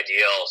spirit and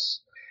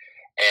ideals.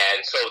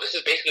 And so this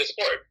is basically a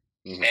sport.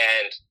 Mm-hmm.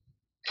 And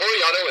Toru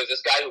Yano is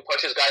this guy who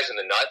punches guys in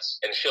the nuts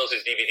and shills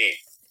his DVD.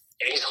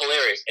 And he's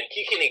hilarious. And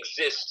he can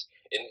exist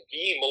in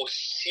the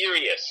most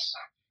serious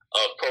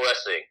of pro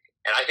wrestling.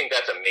 And I think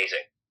that's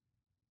amazing.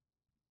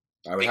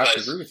 I would have to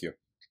agree with you.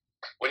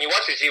 When you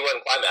watch the G1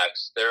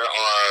 Climax, there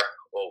are,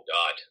 oh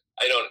God,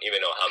 I don't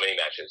even know how many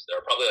matches. There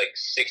are probably like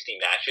 60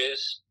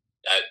 matches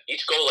that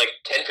each go like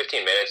 10,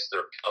 15 minutes.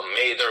 They're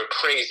amazing. They're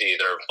crazy.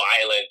 They're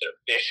violent. They're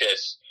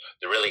vicious.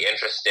 They're really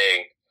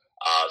interesting.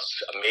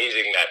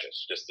 Amazing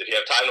matches. Just if you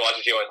have time to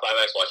watch a G1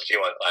 Climax, watch a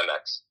G1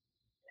 Climax.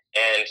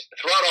 And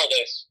throughout all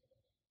this,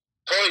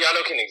 Toru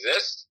Yano can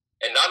exist,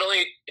 and not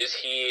only is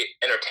he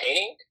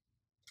entertaining,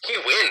 he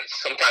wins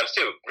sometimes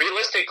too.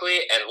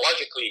 Realistically and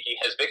logically,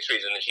 he has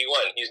victories in the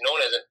G1. He's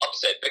known as an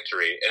upset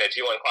victory in a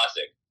G1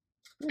 Classic.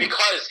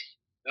 Because,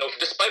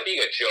 despite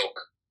being a joke,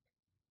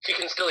 he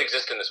can still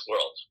exist in this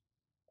world.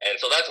 And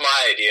so that's my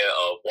idea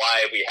of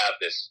why we have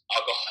this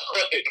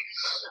alcoholic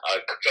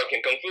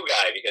drunken kung fu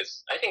guy,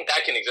 because I think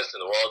that can exist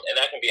in the world, and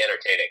that can be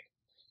entertaining.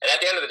 And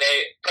at the end of the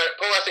day,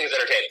 pro wrestling is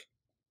entertaining.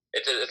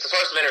 It's a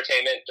source of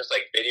entertainment, just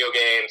like video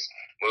games,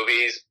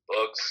 movies,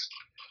 books,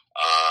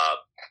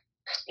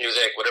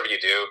 music, whatever you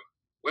do.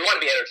 We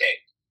want to be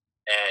entertained.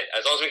 And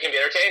as long as we can be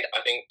entertained,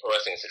 I think pro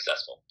wrestling is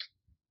successful.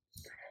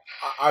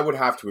 I would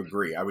have to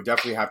agree. I would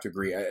definitely have to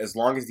agree. As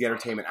long as the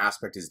entertainment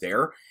aspect is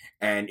there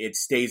and it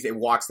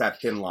walks that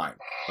thin line.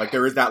 Like,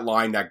 there is that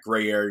line, that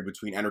gray area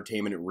between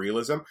entertainment and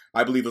realism.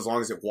 I believe as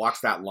long as it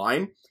walks that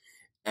line,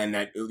 and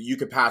that you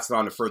could pass it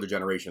on to further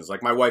generations.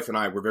 Like, my wife and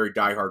I, we're very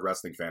diehard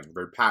wrestling fans.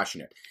 We're very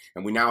passionate.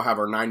 And we now have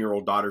our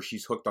 9-year-old daughter.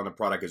 She's hooked on the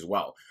product as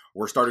well.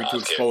 We're starting to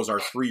expose our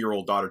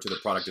 3-year-old daughter to the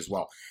product as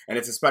well. And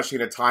it's especially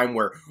in a time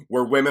where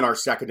women are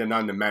second to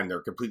none to men.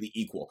 They're completely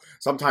equal.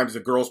 Sometimes the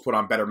girls put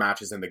on better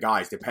matches than the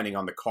guys, depending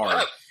on the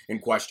card in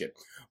question.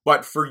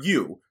 But for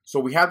you, so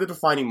we had the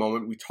defining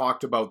moment. We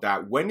talked about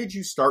that. When did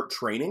you start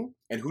training,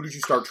 and who did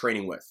you start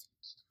training with?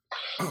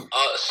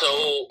 So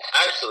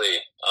actually,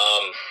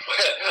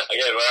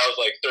 again, when I was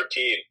like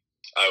 13,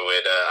 I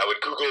would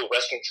Google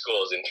wrestling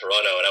schools in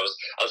Toronto, and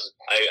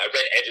I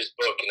read Edge's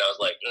book, and I was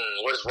like,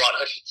 where's Ron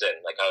Hutchinson?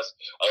 Like, I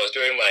was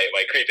doing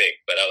my creeping,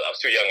 but I was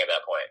too young at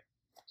that point.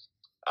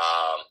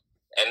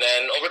 And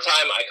then over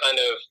time, I kind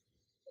of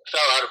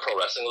fell out of pro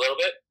wrestling a little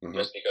bit,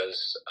 just because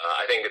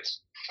I think it's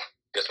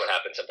just what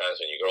happens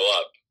sometimes when you grow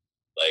up.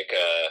 Like,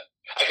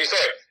 actually,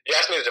 sorry, you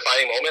asked me the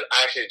defining moment.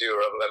 I actually do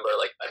remember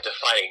like a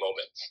defining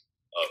moment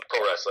of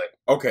pro wrestling.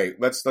 Okay,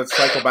 let's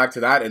cycle back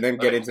to that and then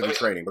get into the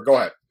training. But go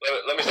ahead.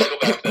 Let me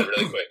cycle back to that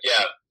really quick.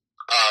 Yeah.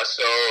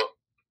 So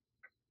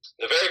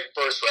the very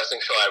first wrestling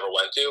show I ever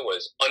went to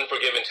was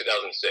Unforgiven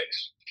 2006.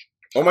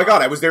 Oh my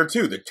God, I was there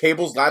too. The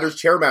tables, ladders,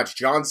 chair match,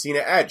 John Cena,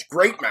 Edge.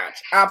 Great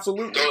match.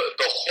 Absolutely.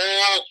 The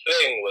whole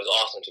thing was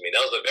awesome to me.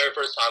 That was the very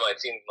first time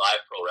I'd seen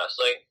live pro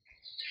wrestling.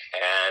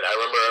 And I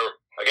remember,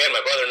 again,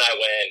 my brother and I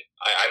went.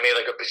 I made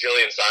like a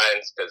bajillion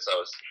signs because I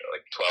was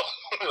like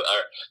 12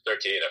 or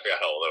 13. I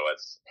forgot how old I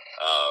was.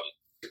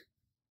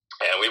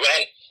 And we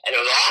went, and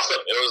it was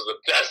awesome. It was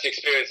the best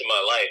experience of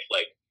my life.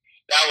 Like,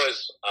 that was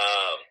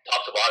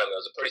top to bottom.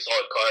 It was a pretty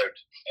solid card,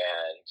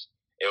 and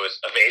it was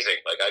amazing.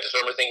 Like, I just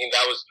remember thinking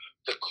that was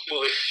the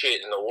coolest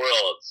shit in the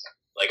world.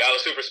 Like, I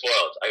was super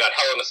spoiled. I got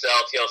Hell in a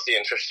Cell, TLC,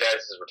 and Trish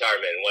Stratus's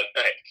retirement in one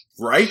night.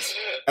 Right?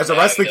 As a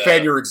wrestling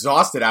fan, you're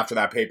exhausted after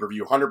that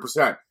pay-per-view, 100%.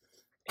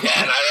 Yeah,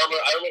 and I remember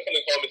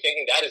coming home and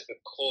thinking that is the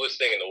coolest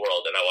thing in the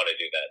world, and I want to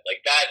do that.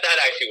 Like, that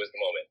actually was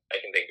the moment I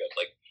can think of.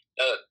 Like,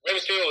 Rey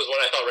Mysterio was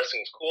when I thought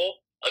wrestling was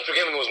cool.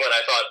 Unforgiven was when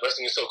I thought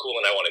wrestling is so cool,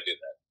 and I want to do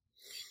that.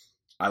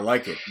 I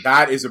like it.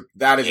 That is a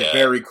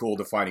very cool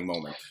defining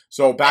moment.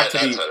 So back to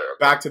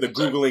the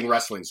Googling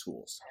wrestling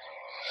schools.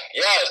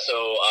 Yeah,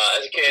 so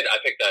as a kid, I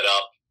picked that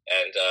up,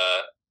 and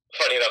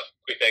funny enough,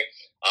 quick thing,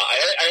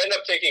 I ended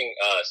up taking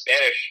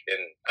Spanish in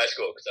high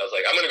school because I was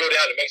like, I'm going to go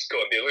down to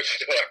Mexico and be a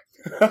luchador.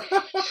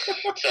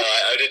 So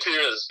I did 2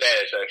 years of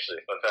Spanish,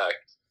 actually. Fun fact.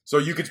 So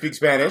you could speak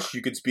Spanish,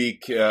 you could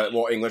speak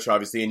English,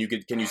 obviously,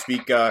 and can you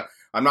speak?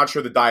 I'm not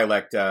sure the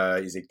dialect.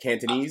 Is it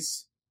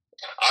Cantonese?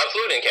 I'm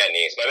fluent in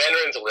Cantonese. My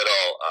Mandarin's a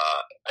little.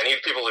 I need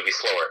people to be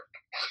slower.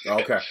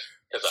 Okay.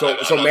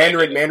 So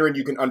Mandarin,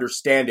 you can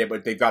understand it,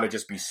 but they've got to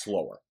just be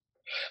slower.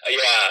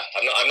 Yeah,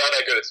 I'm not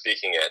that good at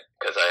speaking it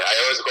because I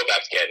always go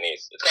back to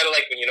Cantonese. It's kind of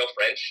like when you know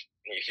French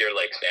and you hear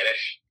like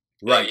Spanish.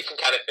 Right. You can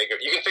kind of figure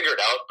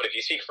it out, but if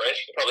you speak French,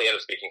 you can probably end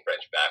up speaking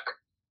French back.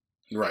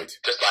 Right.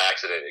 Just by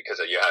accident because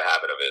you have a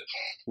habit of it.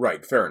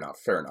 Right. Fair enough.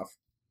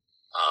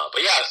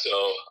 But yeah, so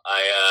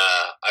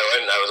I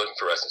was looking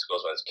for wrestling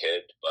schools when I was a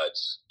kid, but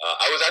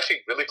I was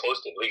actually really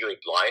close to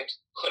legally blind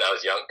when I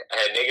was young. I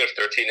had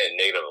 -13 and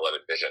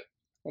 -11 vision.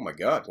 Oh my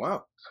God!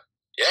 Wow.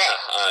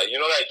 Yeah, you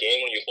know that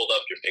game when you hold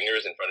up your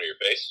fingers in front of your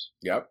face?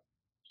 Yep.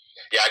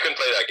 Yeah, I couldn't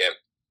play that game.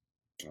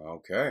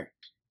 Okay.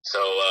 So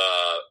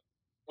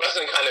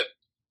wrestling kind of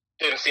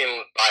didn't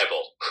seem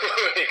viable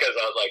because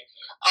I was like,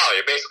 oh,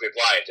 you're basically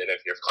blind, and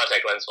if your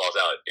contact lens falls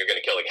out, you're going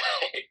to kill a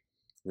guy.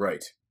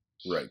 Right.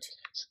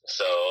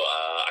 So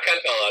I kind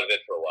of fell out of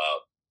it for a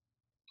while.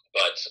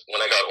 But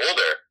when I got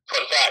older,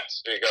 fun fact,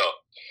 here you go.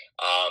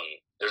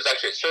 There was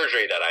actually a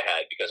surgery that I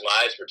had because my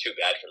eyes were too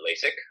bad for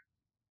LASIK.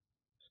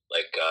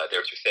 Like, they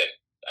were too thin.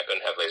 I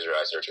couldn't have laser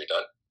eye surgery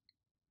done.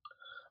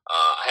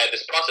 I had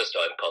this process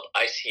done called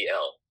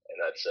ICL, and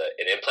that's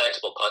an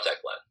implantable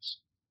contact lens.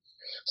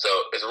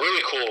 So it's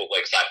really cool,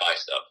 like, sci-fi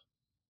stuff.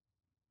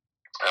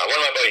 One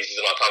of my buddies, he's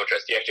an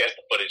optometrist. He actually has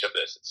the footage of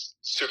this. It's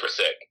super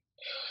sick.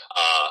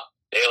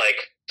 They,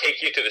 like, take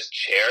you to this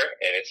chair,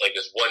 and it's, like,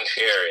 this one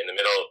chair in the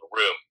middle of the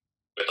room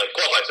with, like,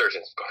 qualified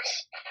surgeons, of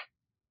course,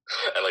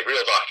 and, like,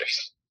 real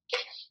doctors.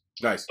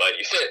 Nice. But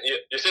you sit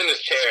in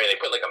this chair, and they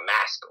put, like, a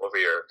mask over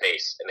your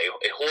face, and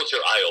it holds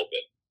your eye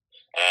open.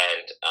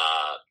 And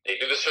they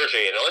do the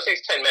surgery, and it only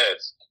takes 10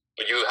 minutes,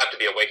 but you have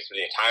to be awake through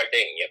the entire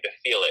thing. You have to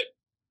feel it,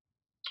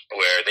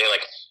 where they,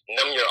 like,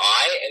 numb your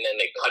eye, and then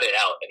they cut it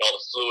out, and all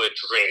the fluid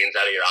drains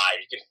out of your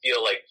eye. You can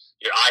feel, like,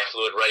 your eye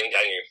fluid running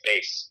down your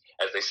face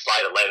as they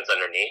slide a lens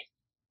underneath.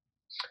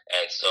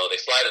 And so they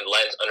slide a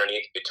lens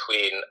underneath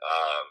between,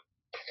 I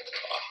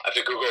have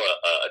to Google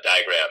a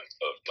diagram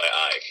of my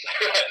eye.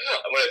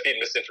 I'm going to feed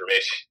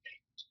misinformation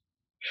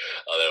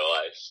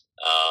otherwise.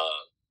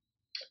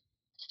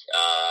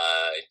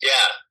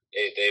 Yeah,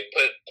 they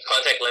put a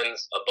contact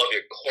lens above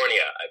your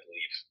cornea, I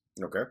believe.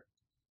 Okay.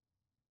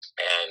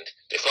 And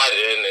they slide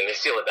it in and they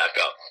seal it back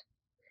up.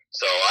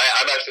 So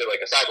I'm actually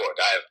like a cyborg.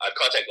 I have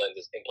contact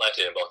lenses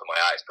implanted in both of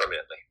my eyes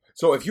permanently.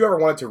 So if you ever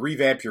wanted to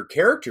revamp your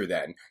character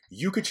then,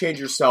 you could change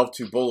yourself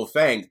to Bolo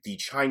Fang, the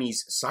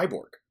Chinese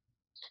cyborg.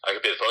 I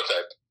could be the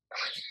prototype.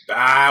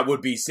 That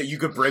would be sick. You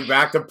could bring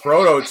back the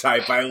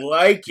prototype. I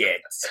like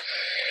it.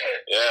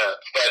 Yeah,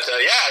 but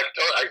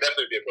I could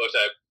definitely be a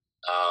prototype.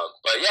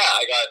 But yeah,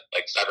 I got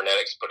like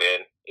cybernetics put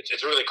in.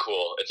 It's really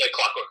cool. It's like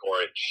Clockwork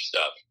Orange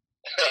stuff.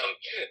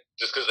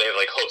 Just because they have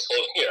like hooks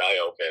holding your eye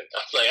open. I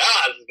was like,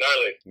 this is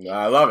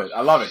gnarly.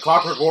 I love it.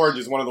 Clockwork Orange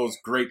is one of those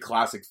great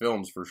classic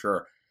films for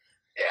sure.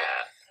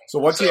 Yeah. So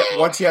once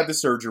you had the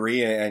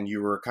surgery and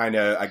you were kind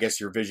of, I guess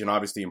your vision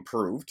obviously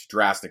improved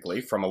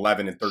drastically from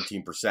 11 and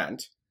 13%.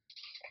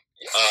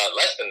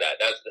 Less than that.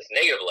 That's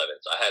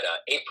 -11. So I had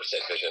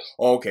 8% vision.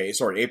 Okay,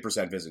 sorry,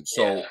 8% vision.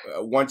 So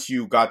once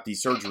you got the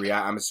surgery,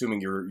 I'm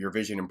assuming your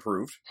vision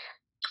improved.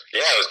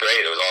 Yeah, it was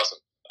great. It was awesome.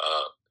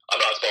 I'm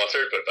not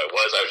sponsored, but if I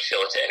was, I would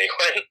show it to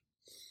anyone.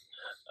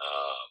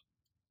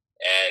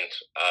 And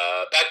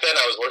back then,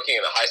 I was working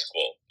in a high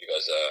school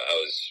because I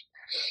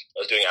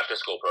was doing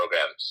after-school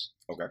programs.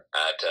 Okay.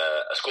 At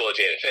a school at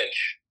Jane and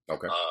Finch.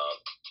 Okay.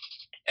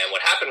 And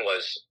what happened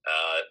was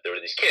there were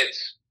these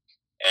kids,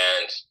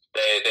 and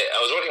I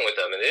was working with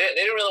them, and they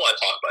didn't really want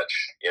to talk much.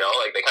 You know,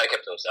 like they kind of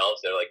kept to themselves.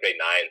 They were like grade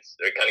 9s.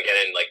 They're kind of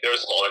getting like they were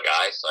smaller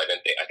guys, so I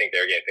think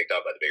they were getting picked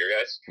up by the bigger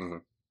guys.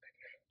 Mm-hmm.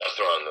 Not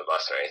throwing the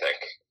bus or anything.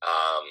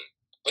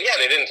 But yeah,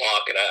 they didn't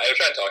talk, and I was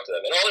trying to talk to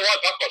them, and all they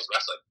wanted to talk about was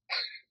wrestling.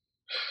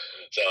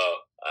 So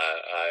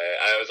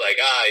I was like,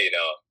 you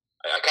know,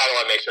 I kind of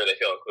want to make sure they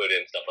feel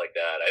included and stuff like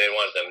that. I didn't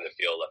want them to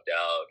feel left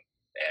out,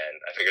 and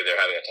I figured they're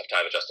having a tough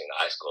time adjusting to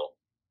high school.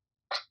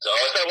 So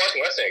I started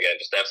watching wrestling again,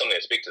 just to have something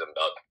to speak to them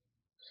about.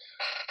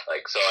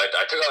 Like, so I'd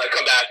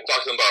come back and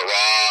talk to them about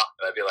Raw,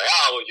 and I'd be like,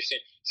 well, you see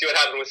what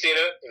happened with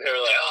Cena? And they were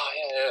like,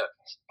 yeah.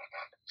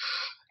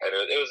 And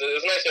it was a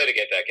nice way to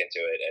get back into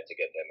it and to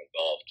get them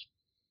involved.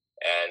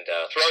 And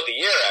throughout the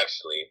year,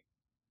 actually,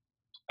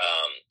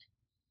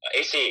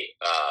 AC,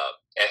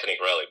 Anthony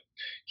Corelli,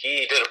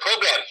 he did a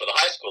program for the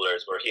high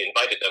schoolers where he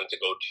invited them to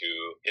go to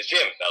his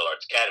gym, Battle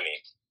Arts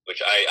Academy,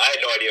 which I had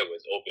no idea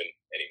was open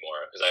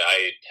anymore because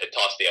I had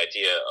tossed the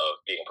idea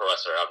of being a pro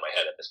wrestler out of my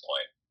head at this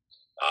point.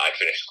 I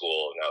finished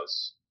school and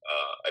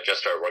I just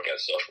started working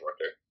as a social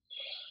worker.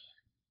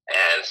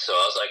 And so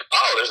I was like,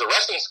 oh, there's a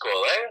wrestling school,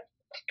 eh?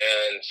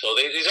 And so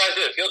these guys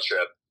did a field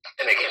trip,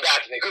 and they came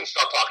back, and they couldn't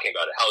stop talking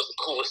about it, how it was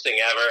the coolest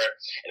thing ever,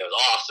 and it was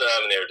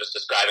awesome, and they were just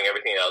describing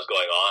everything that was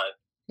going on.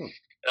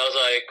 And I was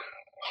like,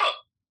 huh.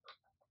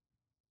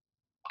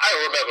 I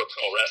remember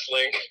pro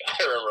wrestling. I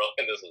remember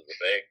when this was a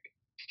thing.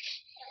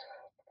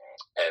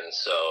 And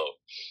so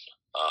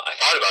I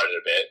thought about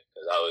it a bit,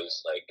 because I was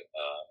like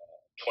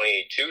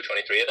 22,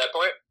 23 at that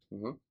point.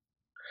 Mm-hmm.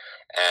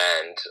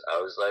 And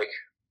I was like,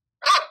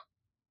 huh.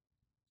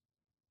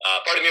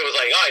 Part of me was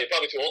like, oh, you're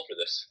probably too old for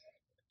this.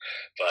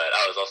 But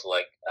I was also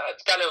like,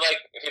 it's kind of like,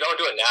 if you don't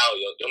do it now,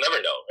 you'll never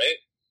know, right?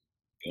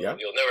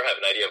 You'll never have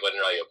an idea of whether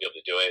or not you'll be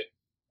able to do it.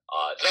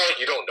 It's not like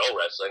you don't know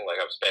wrestling.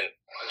 Like, I've spent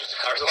hundreds of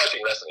hours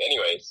watching wrestling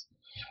anyways.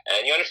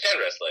 And you understand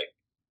wrestling.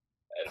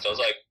 And so I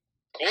was like,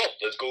 cool,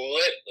 let's Google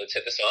it. Let's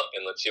hit this up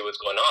and let's see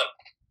what's going on.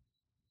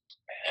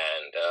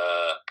 And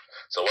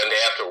so one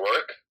day after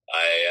work,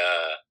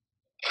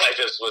 I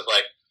just was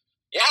like,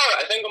 yeah,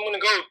 I think I'm going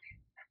to go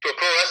to a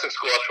pro wrestling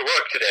school after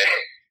work today.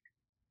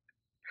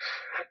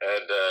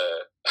 And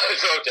I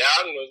drove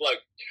down and was like,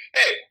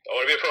 hey, I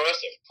want to be a pro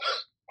wrestler.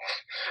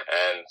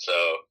 And so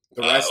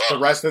the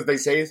rest, as they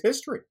say, is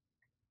history.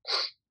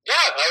 Yeah,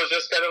 I was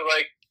just kind of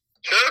like,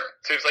 sure,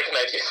 seems like an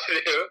idea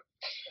to do.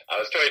 I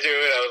was 22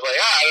 and I was like,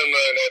 I don't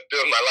know what to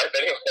do in my life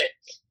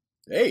anyways.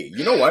 Hey,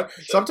 you know what?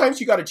 Sometimes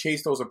you got to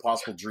chase those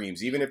impossible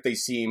dreams, even if they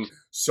seem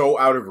so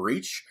out of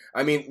reach.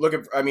 I mean,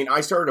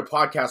 I started a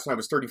podcast when I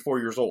was 34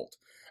 years old.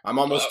 I'm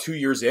almost 2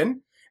 years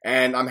in,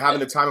 and I'm having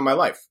the time of my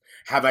life.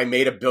 Have I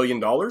made $1 billion?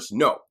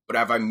 No. But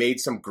have I made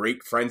some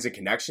great friends and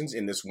connections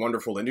in this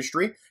wonderful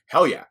industry?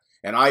 Hell yeah.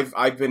 And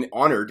I've been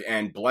honored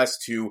and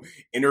blessed to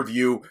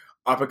interview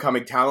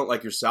up-and-coming talent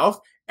like yourself,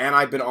 and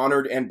I've been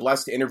honored and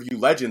blessed to interview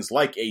legends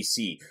like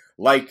AC,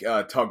 like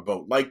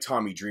Tugboat, like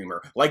Tommy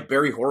Dreamer, like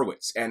Barry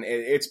Horowitz. And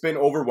it's been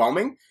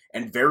overwhelming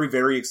and very,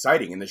 very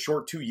exciting. In the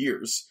short 2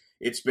 years,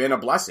 it's been a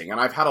blessing, and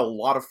I've had a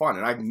lot of fun,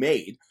 and I've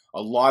made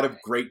a lot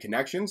of great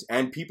connections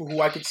and people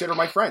who I consider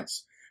my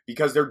friends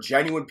because they're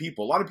genuine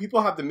people. A lot of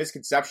people have the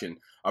misconception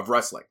of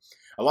wrestling.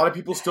 A lot of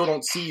people still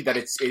don't see that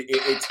it's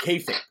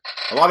kayfabe.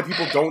 A lot of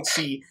people don't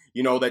see,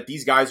 that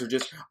these guys are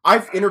just...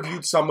 I've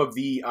interviewed some of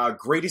the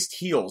greatest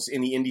heels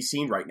in the indie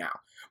scene right now.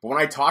 But when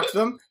I talk to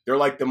them, they're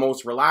like the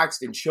most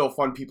relaxed and chill,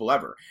 fun people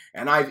ever.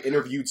 And I've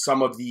interviewed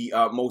some of the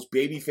most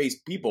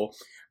baby-faced people.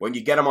 When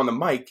you get them on the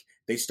mic,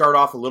 they start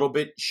off a little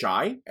bit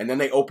shy, and then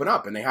they open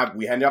up, and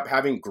we end up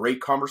having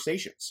great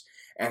conversations.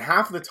 And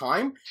half of the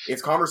time,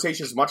 it's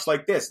conversations much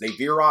like this. They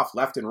veer off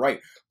left and right,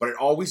 but it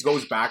always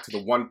goes back to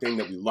the one thing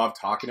that we love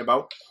talking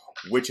about,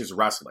 which is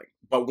wrestling.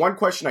 But one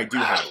question I do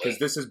have, because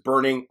this is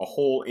burning a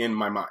hole in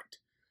my mind.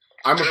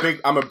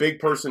 I'm a big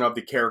person of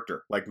the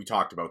character, like we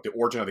talked about, the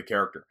origin of the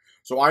character.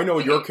 So I know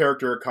your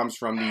character comes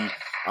from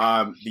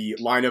the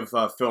line of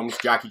films,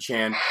 Jackie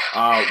Chan,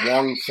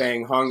 Wong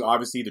Fang Hung,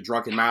 obviously the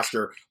Drunken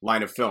Master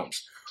line of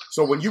films.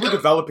 So when you were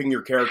developing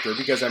your character,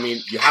 because,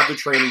 you have the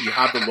training, you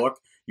have the look,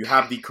 you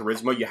have the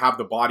charisma, you have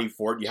the body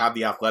for it, you have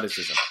the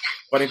athleticism.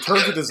 But in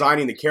terms of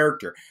designing the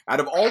character, out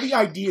of all the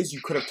ideas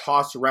you could have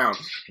tossed around,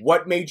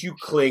 what made you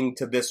cling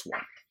to this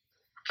one?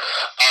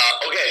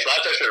 Okay, so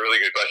that's actually a really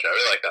good question. I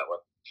really like that one.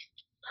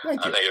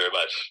 Thank you. Thank you very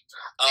much.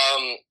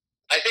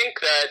 I think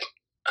that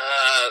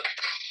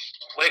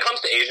when it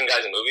comes to Asian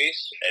guys in movies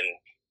and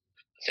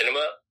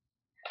cinema,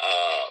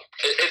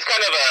 it's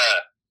kind of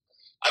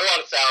I don't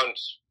want to sound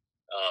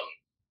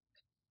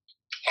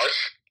harsh,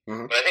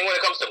 but I think when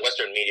it comes to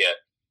Western media,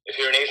 if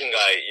you're an Asian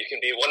guy, you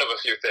can be one of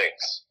a few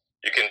things.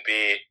 You can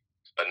be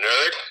a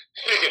nerd,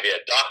 you can be a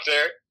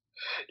doctor,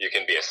 you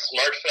can be a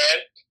smart fan,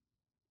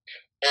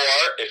 or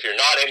if you're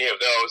not any of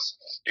those,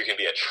 you can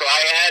be a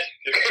triad,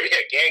 you can be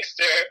a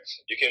gangster,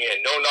 you can be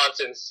a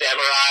no-nonsense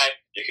samurai,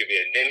 you can be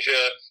a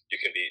ninja, you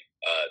can be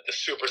the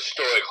super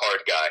stoic hard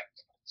guy,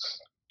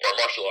 or a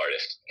martial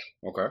artist.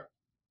 Okay.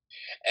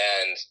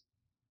 And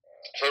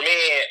for me,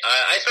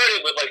 I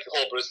started with like the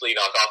whole Bruce Lee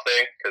knockoff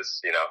thing, because,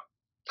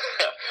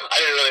 I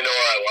didn't really know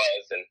where I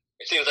was, and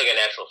it seems like a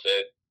natural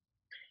fit.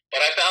 But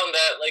I found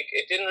that,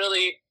 it didn't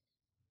really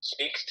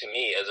speak to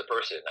me as a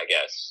person, I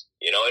guess.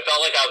 It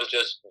felt like I was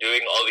just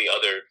doing all the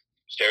other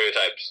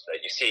stereotypes that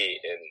you see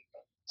in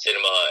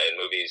cinema and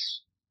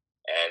movies,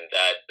 and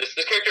that this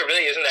character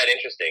really isn't that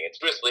interesting.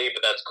 It's Bruce Lee,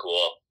 but that's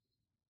cool,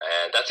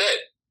 and that's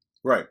it.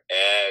 Right.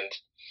 And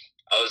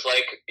I was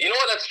like, you know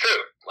what, that's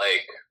true.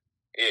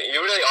 You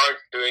really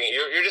aren't doing it.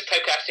 You're just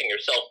typecasting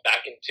yourself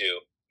back into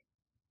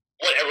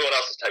what everyone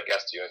else has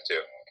typecast you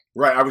into.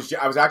 Right. I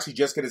was actually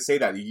just going to say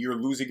that. You're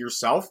losing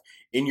yourself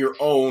in your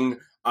own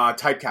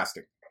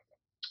typecasting.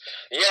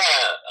 Yeah,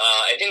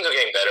 and things are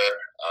getting better,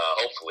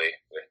 hopefully.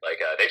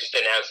 They just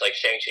announced,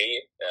 Shang-Chi.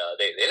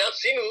 They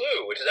announced Simu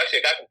Liu, which is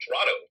actually a guy from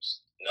Toronto.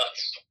 It's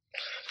nuts.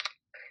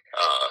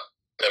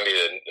 Gonna be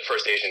the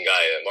first Asian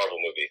guy in a Marvel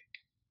movie.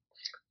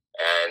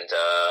 And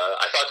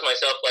I thought to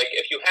myself,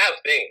 if you have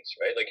things,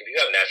 right? If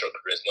you have natural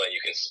charisma, you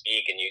can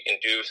speak and you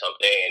can do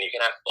something and you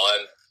can have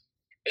fun.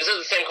 This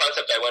is the same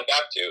concept I went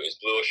back to, is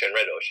Blue Ocean,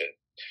 Red Ocean.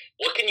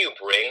 What can you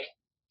bring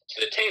to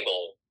the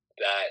table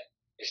that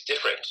is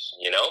different,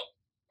 you know?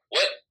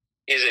 What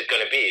is it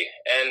going to be?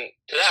 And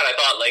to that, I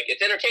thought, like,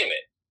 it's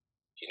entertainment.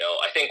 You know,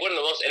 I think one of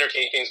the most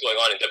entertaining things going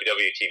on in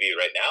WWE TV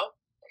right now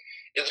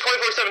is the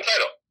 24/7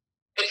 title.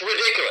 It's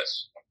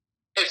ridiculous.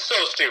 It's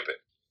so stupid.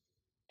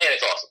 And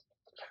it's awesome.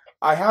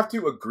 I have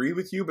to agree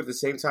with you, but at the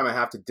same time, I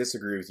have to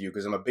disagree with you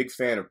because I'm a big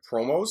fan of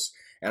promos,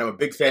 and I'm a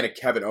big fan of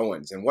Kevin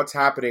Owens. And what's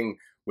happening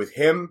with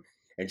him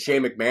and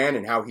Shane McMahon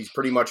and how he's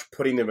pretty much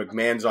putting the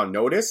McMahons on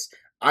notice,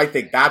 I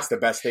think that's the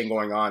best thing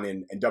going on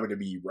in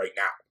WWE right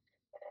now.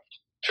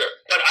 Sure.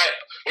 But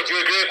would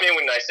you agree with me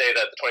when I say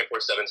that the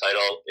 24/7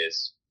 title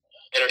is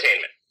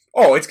entertainment?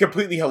 Oh, it's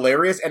completely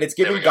hilarious, and it's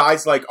giving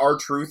guys like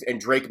R-Truth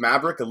and Drake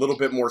Maverick a little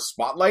bit more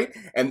spotlight,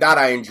 and that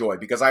I enjoy,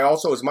 because I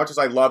also, as much as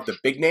I love the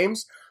big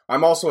names,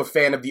 I'm also a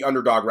fan of the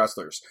underdog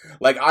wrestlers.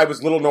 Like, I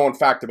was little known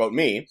fact about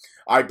me,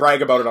 I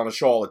brag about it on the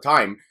show all the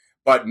time,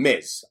 but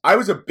Miz. I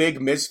was a big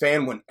Miz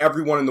fan when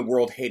everyone in the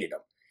world hated him,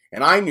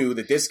 and I knew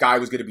that this guy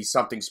was going to be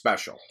something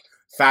special.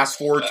 Fast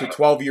forward to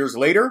 12 years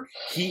later,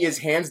 he is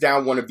hands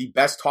down one of the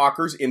best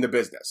talkers in the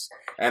business.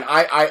 And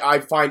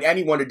I find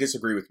anyone to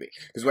disagree with me.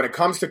 Because when it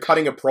comes to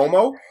cutting a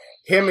promo,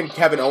 him and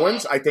Kevin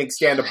Owens, I think,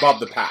 stand above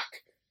the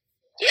pack.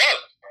 Yeah,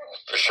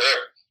 for sure.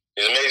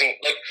 He's amazing.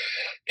 Like,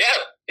 yeah,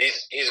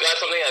 he's got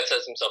something that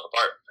sets himself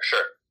apart, for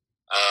sure.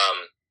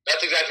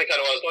 That's exactly kind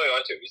of what I was going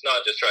on to. He's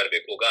not just trying to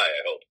be a cool guy,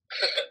 I hope.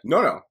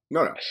 No.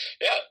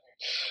 Yeah.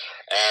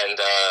 And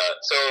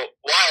so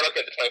why I look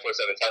at the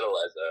 24/7 title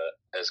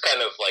as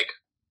kind of like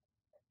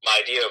my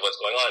idea of what's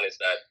going on is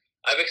that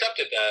I've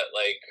accepted that,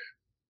 like,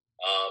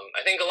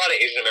 I think a lot of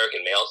Asian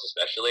American males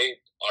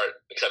especially aren't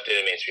accepted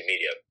in mainstream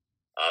media.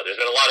 There's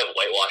been a lot of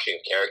whitewashing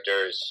of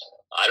characters.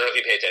 I don't know if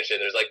you pay attention.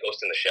 There's like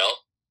Ghost in the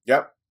Shell.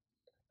 Yep.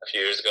 A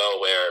few years ago,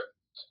 where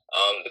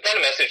the kind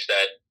of message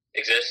that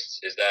exists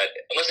is that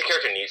unless a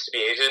character needs to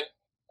be Asian,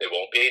 they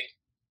won't be.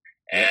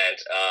 And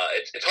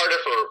it's harder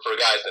for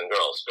guys than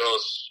girls.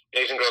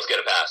 Asian girls get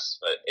a pass,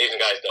 but Asian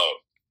guys don't.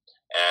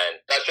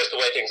 And that's just the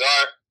way things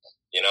are.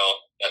 You know,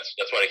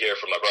 that's what I hear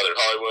from my brother in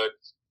Hollywood.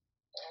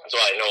 That's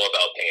what I know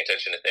about paying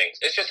attention to things.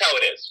 It's just how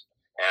it is.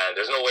 And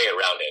there's no way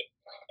around it.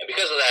 And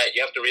because of that,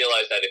 you have to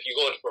realize that if you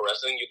go into pro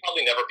wrestling, you'll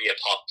probably never be a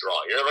top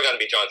draw. You're never going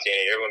to be John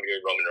Cena. You're never going to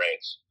be Roman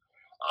Reigns.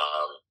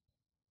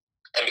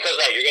 And because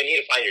of that, you're going to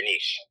need to find your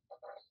niche.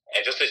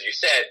 And just as you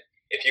said,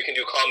 if you can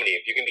do comedy,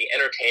 if you can be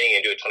entertaining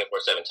and do a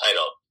 24/7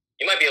 title,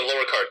 you might be a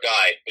lower card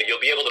guy, but you'll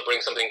be able to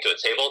bring something to a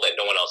table that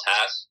no one else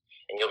has,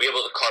 and you'll be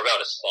able to carve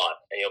out a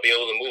spot, and you'll be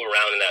able to move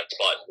around in that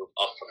spot, move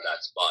up from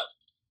that spot.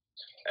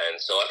 And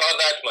so I thought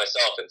back to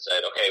myself and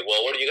said, okay,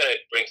 well, what are you going to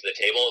bring to the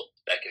table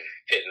that can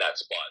fit in that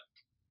spot?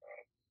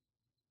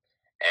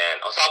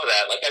 And on top of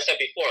that, like I said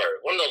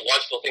before, one of the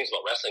logical things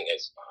about wrestling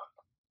is,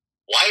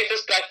 why is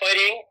this guy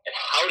fighting, and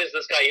how does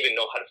this guy even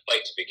know how to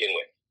fight to begin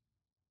with?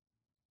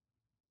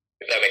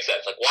 If that makes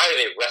sense. Like, why are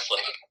they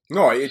wrestling?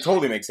 No, it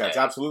totally makes sense.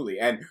 Absolutely.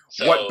 And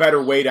so, what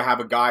better way to have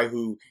a guy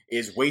who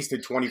is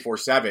wasted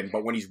 24/7,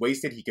 but when he's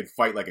wasted, he can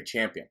fight like a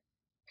champion.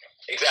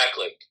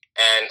 Exactly.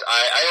 And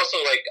I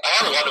also, like, I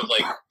have a lot of,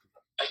 like,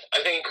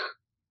 I think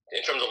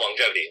in terms of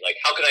longevity, like,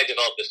 how can I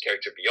develop this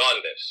character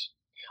beyond this?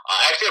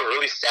 I actually have a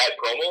really sad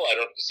promo. I don't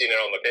know if you've seen it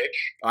on my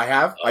page. I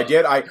have. I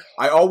did. I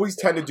always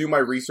tend to do my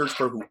research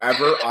for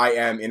whoever I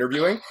am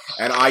interviewing,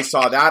 and I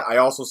saw that. I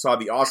also saw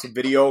the awesome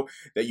video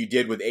that you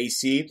did with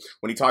AC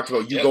when he talked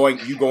about you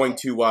going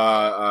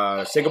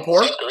to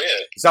Singapore,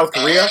 South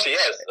Korea. Actually,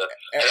 yes.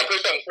 And I'm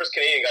pretty sure I'm the first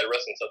Canadian guy to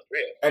wrestle in South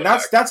Korea. And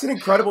that's an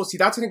incredible. See,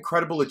 that's an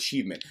incredible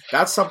achievement.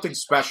 That's something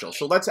special.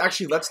 So let's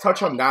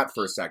touch on that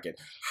for a second.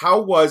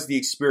 How was the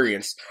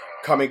experience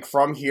coming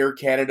from here,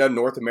 Canada,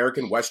 North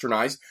American,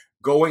 Westernized,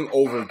 going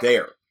over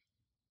there?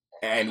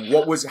 And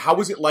how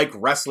was it like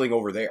wrestling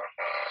over there?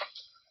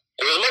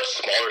 It was a much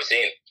smaller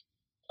scene.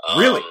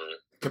 Really?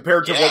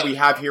 Compared to what we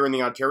have here in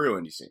the Ontario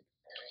indie scene?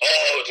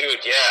 Oh,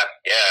 dude, yeah.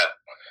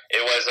 It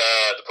was,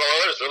 the pro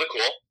wrestler is really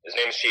cool. His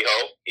name is Shiho.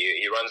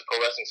 He runs Pro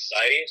Wrestling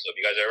Society, so if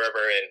you guys are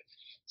ever in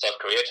South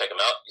Korea, check him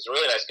out. He's a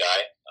really nice guy.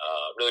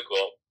 Really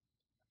cool.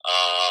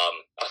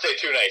 I'll say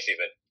too nice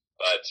even,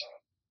 but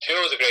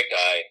Shiho is a great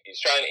guy.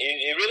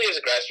 He really is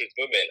a grassroots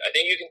movement. I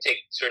think you can take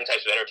certain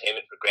types of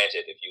entertainment for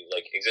granted if you,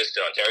 like, exist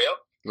in Ontario.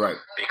 Right.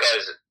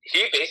 Because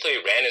he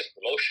basically ran his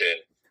promotion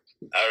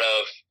out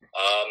of,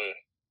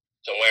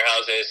 some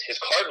warehouses. His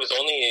card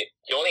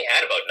he only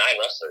had about 9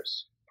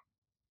 wrestlers.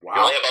 Wow. He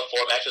only had about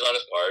 4 matches on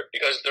his card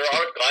because there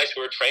aren't guys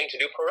who are trained to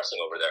do pro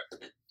wrestling over there.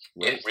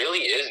 Right. It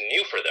really is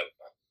new for them.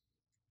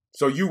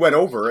 So you went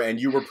over and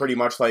you were pretty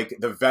much like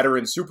the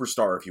veteran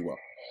superstar, if you will.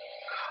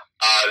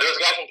 There was a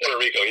guy from Puerto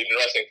Rico. He'd been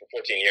wrestling for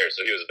 14 years,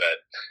 so he was a vet.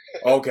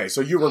 Okay,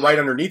 so you were right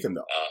underneath him,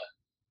 though.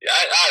 Yeah,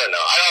 I don't know.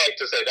 I don't like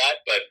to say that,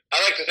 but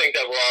I like to think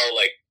that we're all,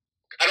 like,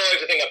 I don't like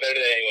to think I'm better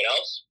than anyone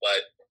else,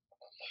 but,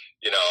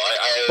 you know,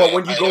 But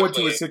when you go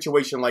into a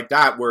situation like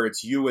that, where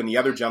it's you and the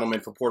other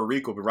gentleman from Puerto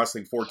Rico been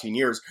wrestling 14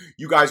 years,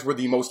 you guys were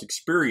the most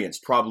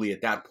experienced probably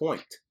at that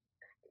point.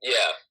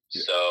 Yeah.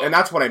 So, and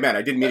that's what I meant.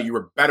 I didn't mean that you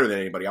were better than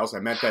anybody else. I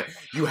meant that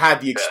you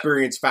had the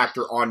experience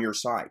factor on your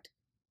side.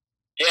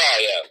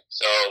 Yeah.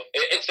 So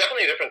it's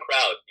definitely a different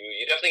crowd.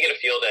 You definitely get a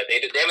feel that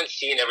they haven't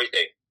seen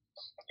everything.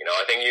 You know,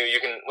 I think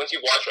you can, once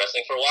you've watched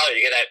wrestling for a while,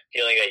 you get that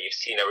feeling that you've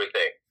seen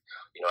everything.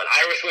 You know, an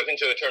Irish whip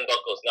into a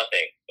turnbuckle is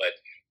nothing, but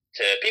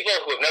to people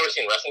who have never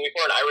seen wrestling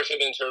before, an Irish whip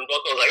into a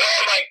turnbuckle is like,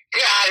 oh my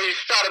god, he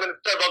shot him in the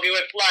turnbuckle, he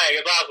went flying,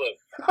 it's awesome.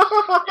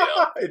 You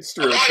know? It's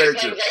true, it's very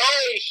true. It's like,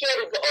 holy shit!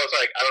 Oh,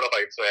 sorry, I don't know if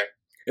I can swear.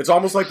 It's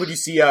almost like when you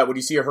see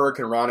a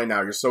Hurricane Rana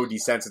now, you're so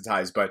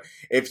desensitized. But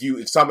if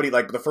somebody,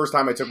 like the first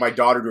time I took my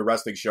daughter to a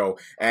wrestling show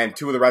and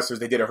two of the wrestlers,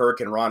 they did a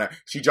Hurricane Rana,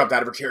 she jumped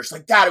out of her chair. She's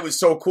like, Dad, it was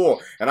so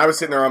cool. And I was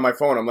sitting there on my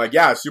phone. I'm like,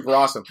 yeah, super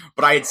awesome.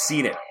 But I had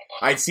seen it.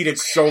 I had seen it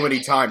so many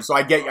times. So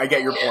I get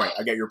your point.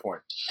 I get your point.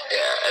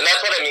 Yeah, and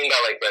that's what I mean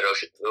by like Red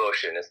Ocean, Blue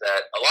Ocean, is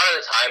that a lot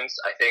of the times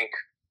I think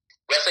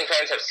wrestling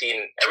fans have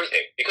seen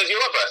everything because you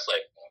love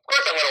wrestling. Of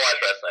course I'm going to watch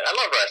wrestling. I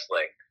love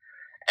wrestling.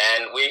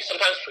 And we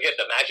sometimes forget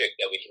the magic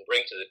that we can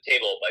bring to the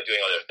table by doing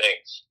other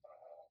things.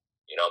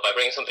 You know, by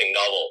bringing something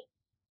novel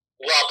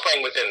while playing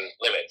within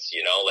limits.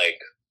 You know,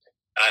 like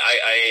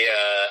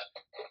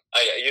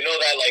you know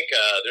that like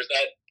there's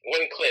that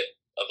one clip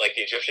of like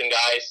the Egyptian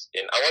guys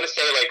in, I want to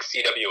say like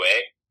CWA.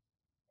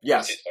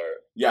 Yes.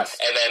 Yes.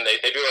 And then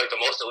they do like the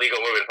most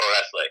illegal move in pro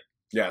wrestling.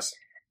 Yes.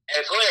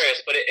 And it's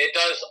hilarious, but it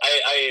does.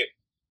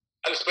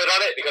 I'm split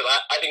on it because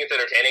I think it's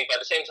entertaining, but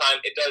at the same time,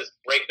 it does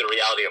break the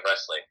reality of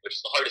wrestling, which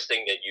is the hardest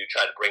thing that you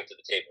try to bring to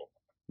the table.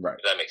 Right.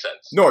 If that makes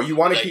sense. No, you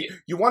want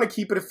to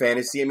keep it a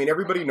fantasy. I mean,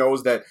 everybody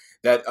knows that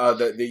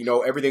you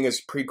know, everything is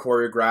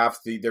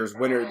pre-choreographed. There's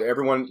winner.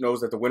 Everyone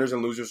knows that the winners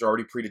and losers are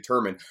already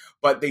predetermined,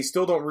 but they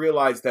still don't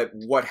realize that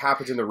what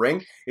happens in the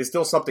ring is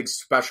still something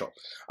special.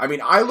 I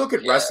mean, I look at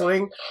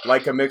wrestling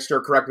like a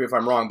mixture. Correct me if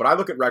I'm wrong, but I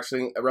look at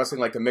wrestling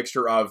like a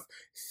mixture of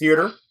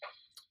theater,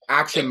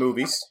 action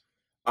movies,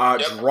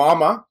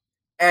 drama,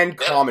 and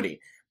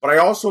comedy. But I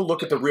also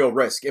look at the real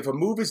risk. If a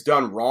move is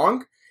done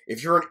wrong,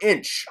 if you're an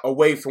inch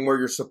away from where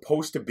you're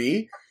supposed to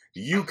be,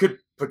 you could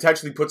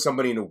potentially put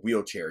somebody in a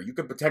wheelchair. You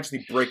could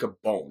potentially break a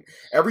bone.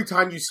 Every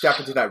time you step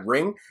into that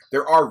ring,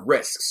 there are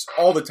risks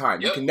all the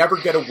time. You can never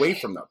get away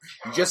from them.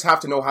 You just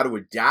have to know how to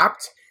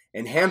adapt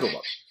and handle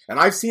them. And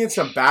I've seen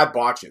some bad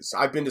botches.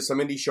 I've been to some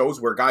indie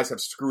shows where guys have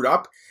screwed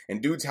up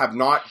and dudes have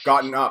not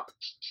gotten up.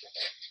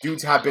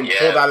 Dudes have been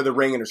pulled out of the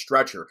ring in a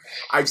stretcher.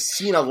 I've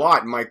seen a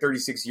lot in my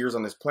 36 years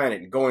on this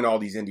planet and going to all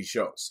these indie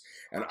shows.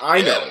 And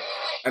I know,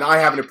 and I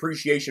have an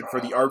appreciation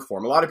for the art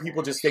form. A lot of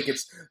people just think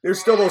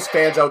there's still those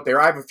fans out there.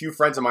 I have a few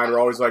friends of mine who are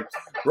always like,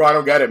 bro, I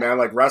don't get it, man,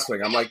 like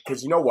wrestling. I'm like,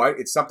 because you know what?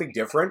 It's something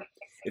different.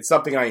 It's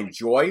something I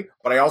enjoy,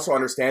 but I also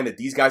understand that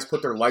these guys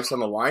put their lives on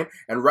the line.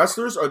 And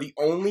wrestlers are the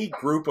only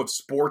group of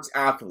sports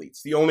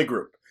athletes, the only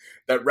group,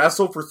 that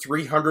wrestle for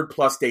 300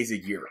 plus days a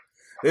year.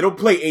 They don't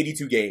play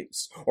 82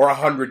 games or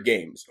 100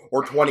 games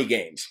or 20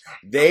 games.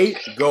 They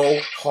go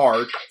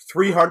hard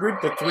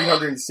 300 to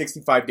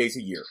 365 days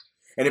a year.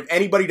 And if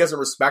anybody doesn't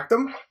respect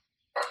them,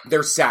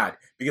 they're sad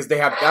because they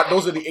have that.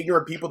 Those are the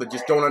ignorant people that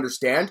just don't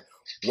understand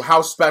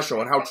how special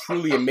and how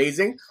truly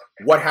amazing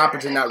what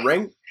happens in that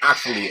ring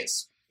actually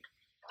is.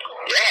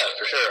 Yeah,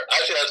 for sure.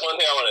 Actually, that's one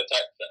thing I want to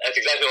that's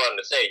exactly what I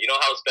wanted to say. You know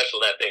how special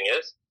that thing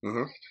is?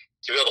 Mm-hmm.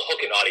 To be able to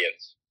hook an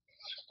audience.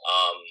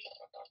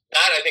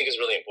 That I think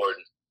is really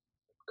important.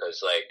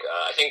 Because, like,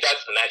 I think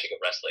that's the magic of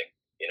wrestling,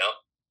 you know?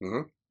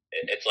 Mm-hmm.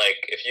 It's like,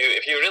 if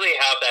you really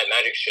have that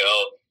magic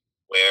show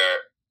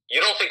where you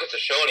don't think it's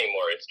a show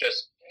anymore, it's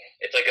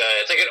like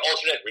an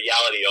alternate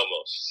reality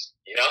almost,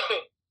 you know?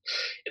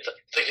 It's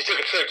like you took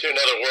a trip to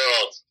another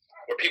world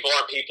where people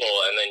aren't people,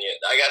 and then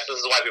I guess this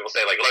is why people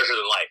say, like, larger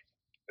than life.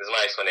 This is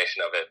my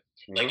explanation of it.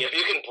 Mm-hmm. Like, if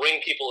you can bring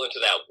people into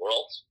that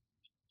world,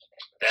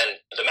 then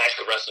the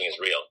magic of wrestling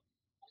is real.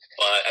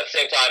 But at the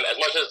same time, as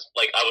much as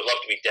like I would love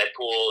to be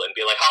Deadpool and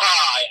be like,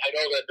 I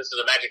know that this is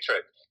a magic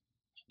trick.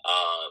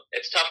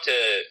 It's tough to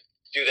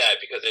do that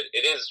because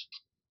it is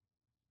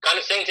kind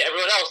of saying to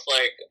everyone else,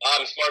 like,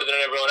 I'm smarter than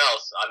everyone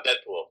else. I'm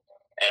Deadpool.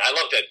 And I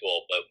love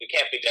Deadpool, but we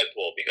can't be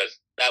Deadpool because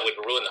that would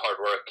ruin the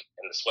hard work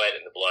and the sweat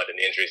and the blood and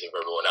the injuries of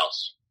everyone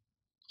else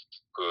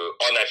who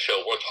on that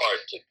show worked hard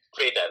to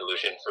create that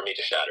illusion for me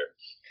to shatter.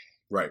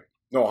 Right.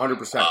 No,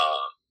 100%.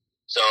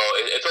 So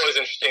it's always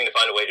interesting to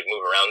find a way to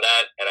move around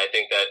that, and I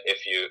think that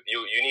if you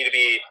need to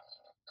be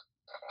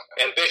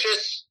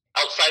ambitious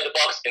outside the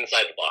box,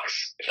 inside the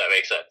box, if that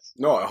makes sense.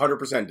 No,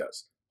 100%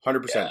 does.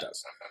 100%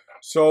 does.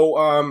 So,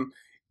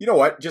 you know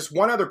what? Just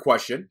one other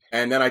question,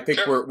 and then I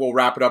think we'll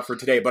wrap it up for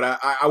today. But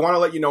I want to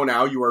let you know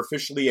now you are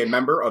officially a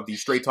member of the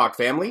Straight Talk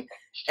family.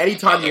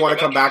 Anytime you want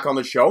to come back on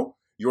the show,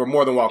 you are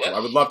more than welcome. I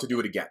would love to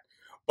do it again.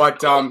 But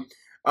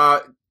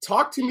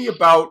talk to me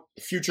about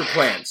future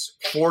plans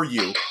for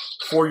you.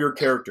 For your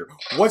character.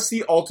 What's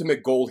the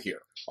ultimate goal here?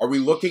 Are we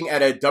looking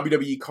at a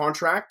WWE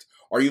contract?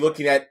 Are you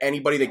looking at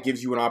anybody that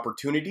gives you an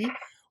opportunity?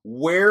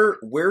 Where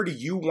do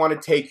you want to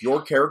take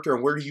your character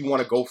and where do you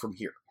want to go from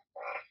here?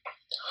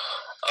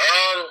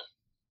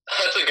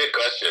 That's a good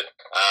question.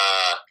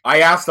 I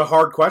ask the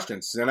hard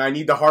questions and I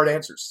need the hard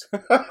answers.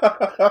 Yeah.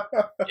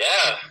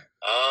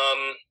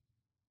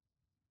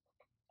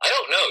 I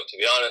don't know, to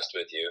be honest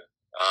with you.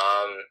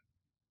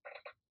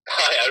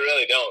 I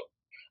really don't.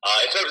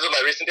 In terms of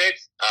my recent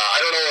dates, I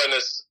don't know when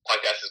this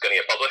podcast is going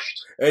to get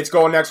published. It's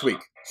going next week.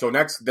 So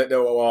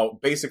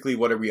basically,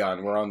 what are we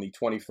on? We're on the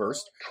 21st.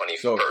 21st.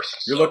 So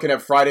you're looking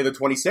at Friday the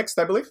 26th,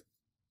 I believe?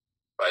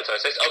 Friday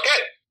 26th?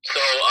 Okay.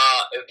 So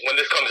when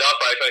this comes out,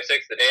 Friday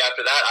 26th, the day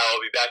after that, I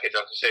will be back at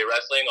Junction City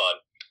Wrestling on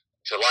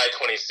July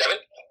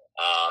 27th.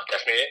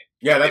 Catch me.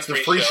 Yeah, that's the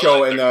free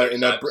show in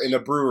the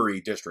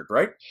brewery district,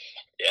 right?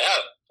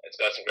 Yeah, it's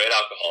got some great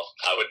alcohol.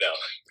 I would know.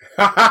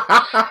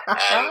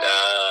 And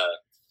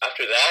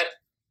after that,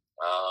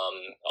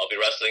 I'll be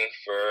wrestling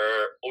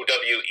for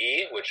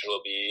OWE, which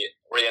will be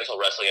Oriental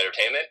Wrestling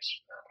Entertainment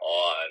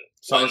on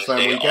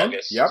SummerSlam weekend.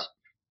 August. Yep.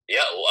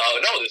 Yeah.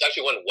 No, there's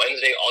actually one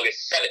Wednesday,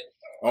 August 7th.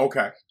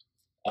 Okay.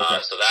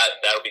 So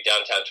that'll be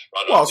downtown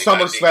Toronto. Well,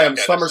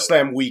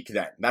 SummerSlam week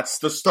then. That's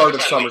the start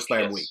of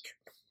SummerSlam week.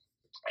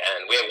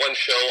 And we have one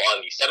show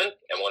on the 7th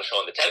and one show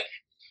on the 10th.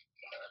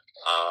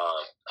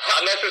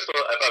 I'm not sure if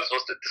I'm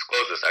supposed to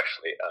disclose this,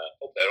 actually.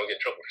 Hope I don't get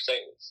in trouble for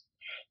saying this.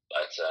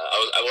 But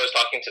I was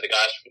talking to the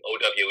guys from OWE,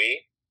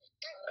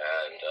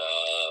 and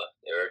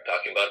they were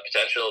talking about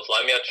potential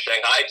flying me out to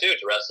Shanghai, too,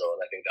 to wrestle,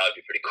 and I think that would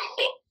be pretty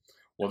cool.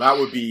 Well,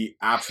 that would be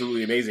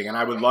absolutely amazing, and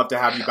I would love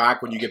to have you back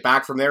when you get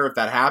back from there. If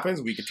that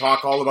happens, we could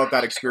talk all about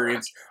that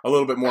experience a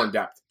little bit more in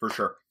depth, for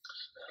sure.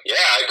 Yeah,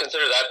 I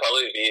consider that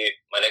probably to be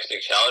my next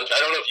big challenge.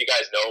 I don't know if you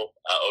guys know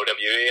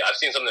OWE. I've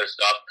seen some of their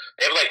stuff.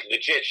 They have, like,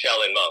 legit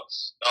Shaolin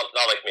monks.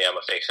 Not like me, I'm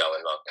a fake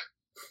Shaolin monk.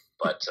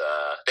 But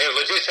they have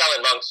legit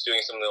Shaolin monks doing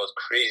some of the most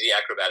crazy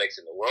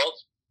acrobatics in the world.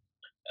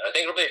 And I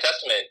think it'll be a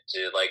testament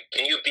to, like,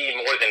 can you be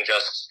more than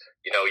just,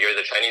 you're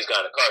the Chinese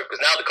guy on the card?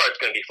 Because now the card's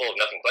going to be full of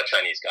nothing but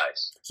Chinese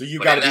guys. So you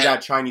got to be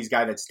that Chinese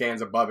guy that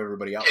stands above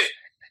everybody else.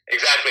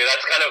 Exactly.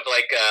 That's kind of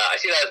like, I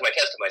see that as my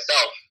test to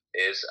myself,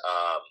 is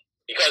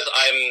because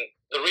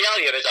the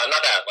reality of it is I'm not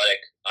that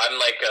athletic. I'm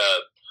like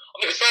a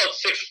solid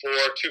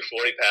 6'4",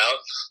 240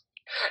 pounds,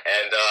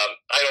 and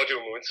I don't do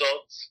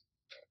moonsaults.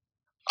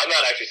 I'm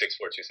not actually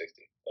 6'4",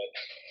 260, but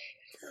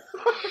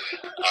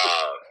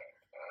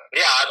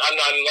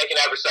I'm like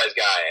an average sized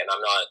guy, and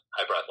I'm not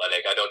hyper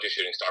athletic. I don't do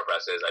shooting star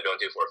presses. I don't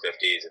do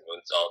 450s and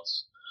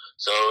moonsaults.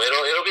 So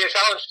it'll be a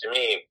challenge to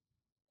me,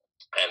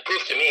 and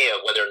proof to me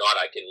of whether or not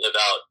I can live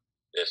out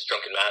this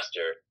drunken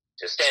master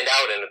to stand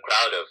out in a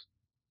crowd of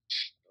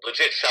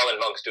legit Shaolin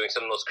monks doing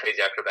some of the most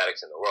crazy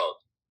acrobatics in the world.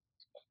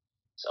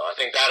 So I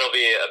think that'll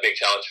be a big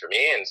challenge for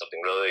me and something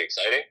really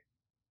exciting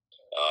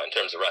in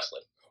terms of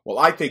wrestling. Well,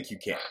 I think you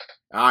can.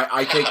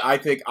 I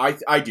think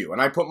I do,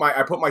 and I put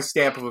my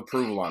stamp of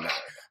approval on that.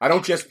 I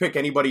don't just pick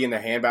anybody in the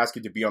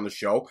handbasket to be on the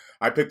show.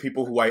 I pick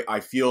people who I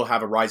feel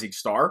have a rising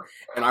star,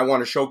 and I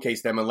want to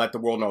showcase them and let the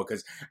world know.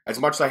 Because as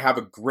much as I have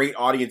a great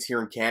audience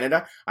here in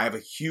Canada, I have a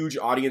huge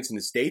audience in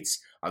the States.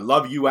 I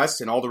love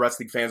US and all the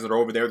wrestling fans that are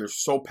over there. They're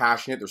so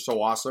passionate. They're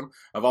so awesome.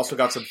 I've also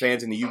got some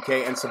fans in the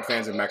UK and some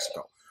fans in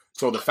Mexico.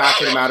 So the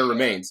fact of the matter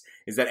remains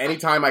is that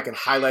anytime I can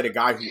highlight a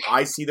guy who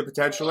I see the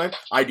potential in,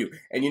 I do.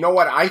 And you know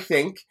what? I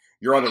think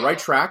you're on the right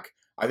track.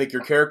 I think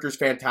your character's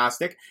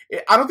fantastic.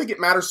 I don't think it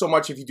matters so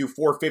much if you do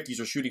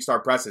 450s or shooting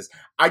star presses.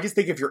 I just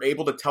think if you're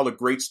able to tell a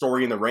great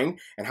story in the ring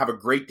and have a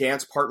great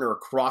dance partner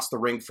across the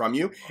ring from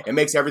you, it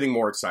makes everything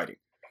more exciting.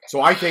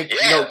 So I think,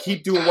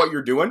 keep doing what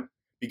you're doing,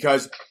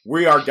 because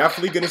we are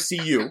definitely going to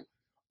see you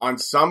on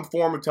some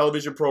form of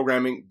television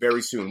programming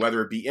very soon,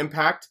 whether it be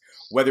Impact,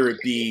 whether it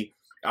be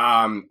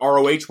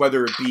ROH,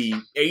 whether it be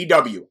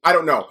AEW. I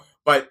don't know.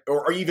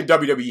 Or even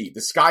WWE.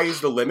 The sky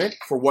is the limit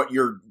for what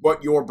you're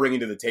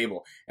bringing to the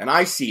table. And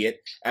I see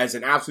it as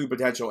an absolute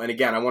potential. And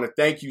again, I want to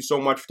thank you so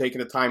much for taking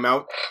the time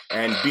out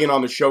and being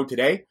on the show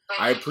today.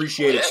 I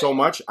appreciate it so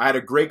much. I had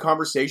a great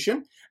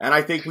conversation, and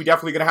I think we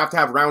definitely going to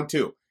have round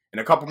 2. In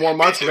a couple more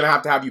months, we're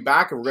going to have you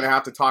back, and we're going to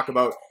have to talk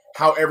about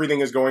how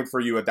everything is going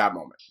for you at that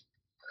moment.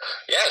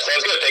 Yeah,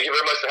 sounds good. Thank you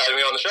very much for having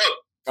me on the show.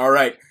 All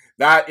right.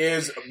 That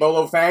is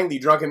Bolo Fang, the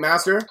Drunken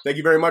Master. Thank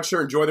you very much,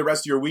 sir. Enjoy the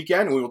rest of your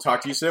weekend, and we will talk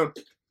to you soon.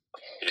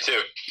 You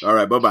too. All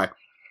right, bye-bye.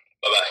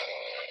 Bye-bye.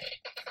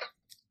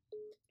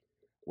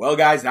 Well,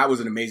 guys, that was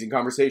an amazing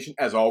conversation,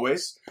 as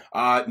always.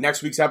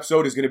 Next week's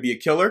episode is going to be a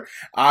killer.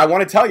 I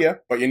want to tell you,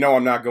 but you know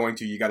I'm not going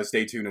to. You got to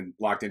stay tuned and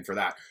locked in for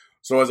that.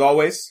 So, as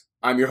always,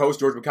 I'm your host,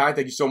 George Mackay.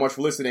 Thank you so much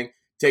for listening.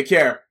 Take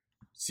care.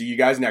 See you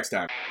guys next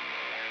time.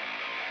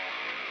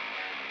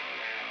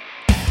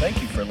 Thank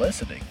you for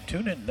listening.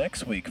 Tune in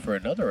next week for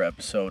another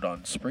episode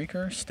on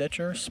Spreaker,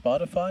 Stitcher,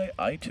 Spotify,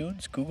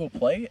 iTunes, Google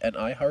Play, and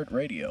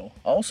iHeartRadio.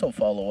 Also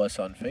follow us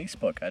on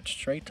Facebook at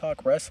Straight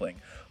Talk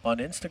Wrestling, on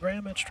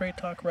Instagram at Straight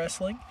Talk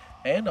Wrestling,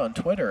 and on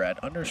Twitter at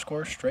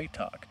 _Straight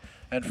Talk.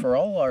 And for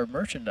all our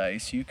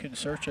merchandise, you can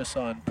search us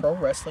on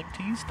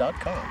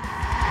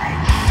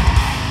ProWrestlingTees.com.